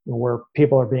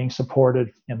people are being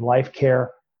supported in life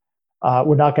care.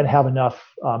 We're not going to have enough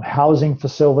housing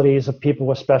facilities of people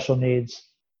with special needs.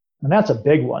 And that's a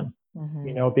big one,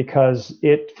 because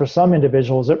for some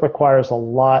individuals, it requires a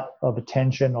lot of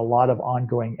attention, a lot of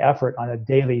ongoing effort on a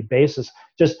daily basis,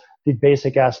 just the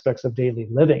basic aspects of daily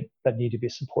living that need to be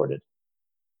supported.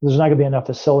 There's not going to be enough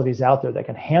facilities out there that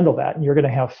can handle that. And you're going to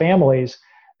have families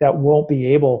that won't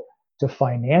be able to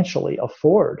financially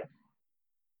afford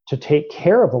to take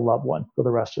care of a loved one for the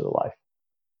rest of their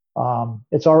life.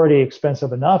 It's already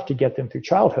expensive enough to get them through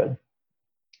childhood.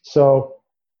 So,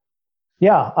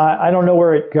 yeah, I don't know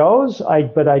where it goes.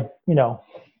 But I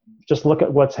just look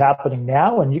at what's happening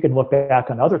now, and you can look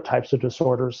back on other types of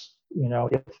disorders.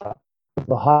 If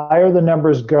the higher the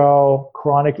numbers go,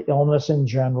 chronic illness in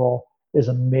general is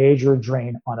a major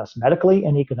drain on us medically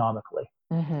and economically.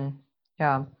 Mm-hmm.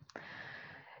 Yeah.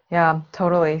 Yeah,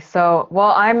 totally. So,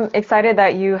 well, I'm excited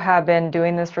that you have been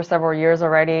doing this for several years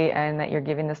already and that you're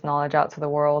giving this knowledge out to the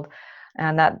world,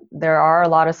 and that there are a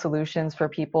lot of solutions for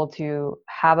people to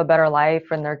have a better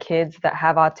life, and their kids that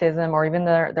have autism, or even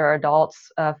their adults,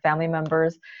 family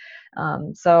members.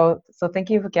 So thank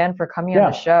you again for coming on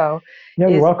the Yeah. show. No,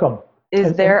 you're Is welcome. is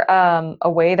And there a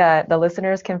way that the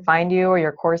listeners can find you or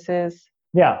your courses?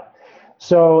 yeah,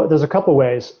 so there's a couple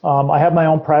ways. I have my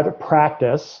own private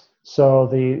practice. So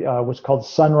the what's called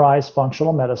Sunrise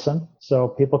Functional Medicine. So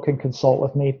people can consult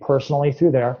with me personally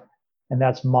through there, and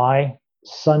that's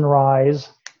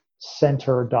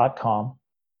mysunrisecenter.com.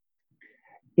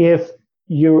 If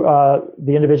you,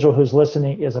 the individual who's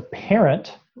listening, is a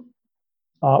parent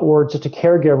or just a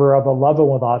caregiver of a loved one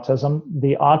with autism,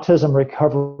 the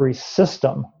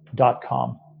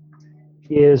autismrecoverysystem.com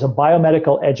is a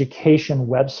biomedical education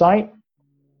website.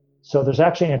 So there's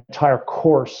actually an entire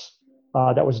course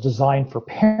that was designed for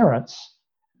parents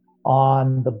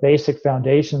on the basic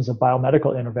foundations of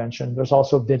biomedical intervention. There's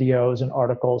also videos and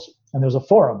articles, and there's a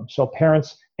forum. So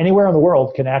parents anywhere in the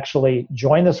world can actually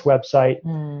join this website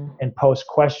and post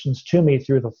questions to me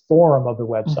through the forum of the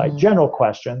website, general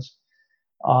questions.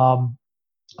 So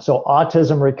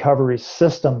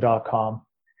autismrecoverysystem.com.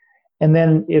 And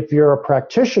then if you're a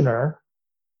practitioner,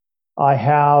 I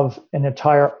have an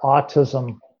entire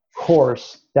autism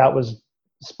course that was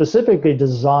specifically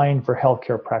designed for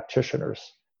healthcare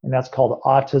practitioners, and that's called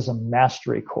Autism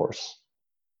Mastery Course.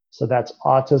 So that's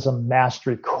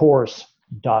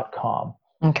autismmasterycourse.com.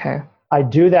 Okay. I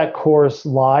do that course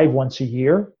live once a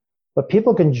year, but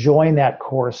people can join that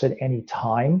course at any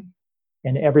time.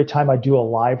 And every time I do a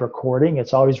live recording,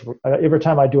 it's always, every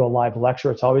time I do a live lecture,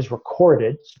 it's always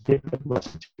recorded. So people can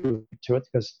listen to it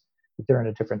because they're in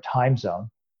a different time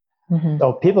zone.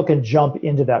 So people can jump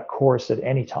into that course at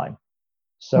any time.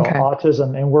 So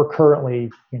autism, and we're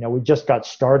currently, we just got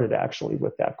started actually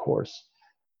with that course.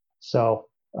 So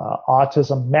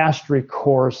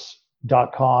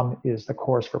autismmasterycourse.com is the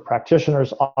course for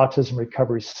practitioners.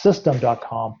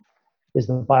 Autismrecoverysystem.com is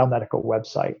the biomedical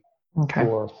website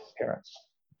for parents.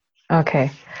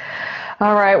 Okay.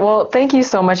 All right. Well, thank you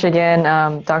so much again,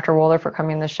 Dr. Woeller, for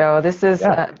coming on the show. This has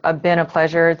been a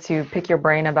pleasure to pick your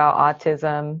brain about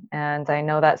autism. And I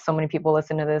know that so many people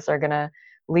listening to this are going to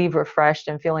leave refreshed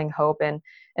and feeling hope and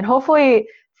hopefully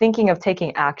thinking of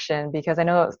taking action, because I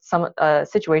know some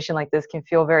situation like this can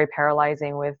feel very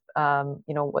paralyzing with,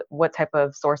 what type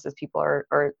of sources people are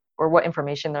or what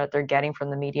information that they're getting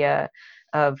from the media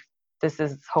of this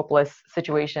is hopeless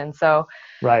situation. So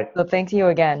thank you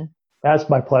again. That's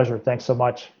my pleasure. Thanks so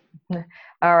much.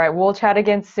 All right. We'll chat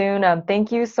again soon.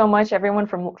 Thank you so much, everyone,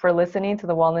 for listening to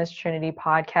the Wellness Trinity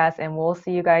podcast, and we'll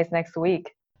see you guys next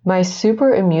week. My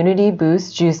Super Immunity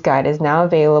Boost Juice Guide is now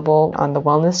available on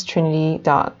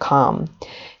thewellnesstrinity.com.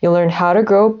 You'll learn how to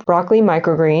grow broccoli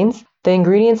microgreens, the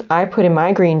ingredients I put in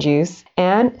my green juice,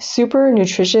 and super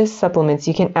nutritious supplements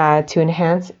you can add to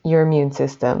enhance your immune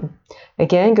system.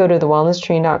 Again, go to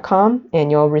thewellnesstrinity.com and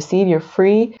you'll receive your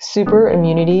free Super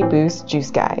Immunity Boost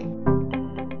Juice Guide.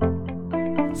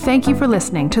 Thank you for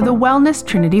listening to the Wellness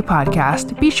Trinity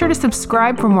podcast. Be sure to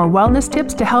subscribe for more wellness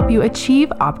tips to help you achieve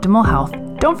optimal health.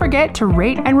 Don't forget to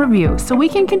rate and review so we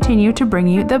can continue to bring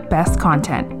you the best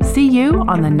content. See you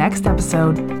on the next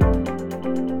episode.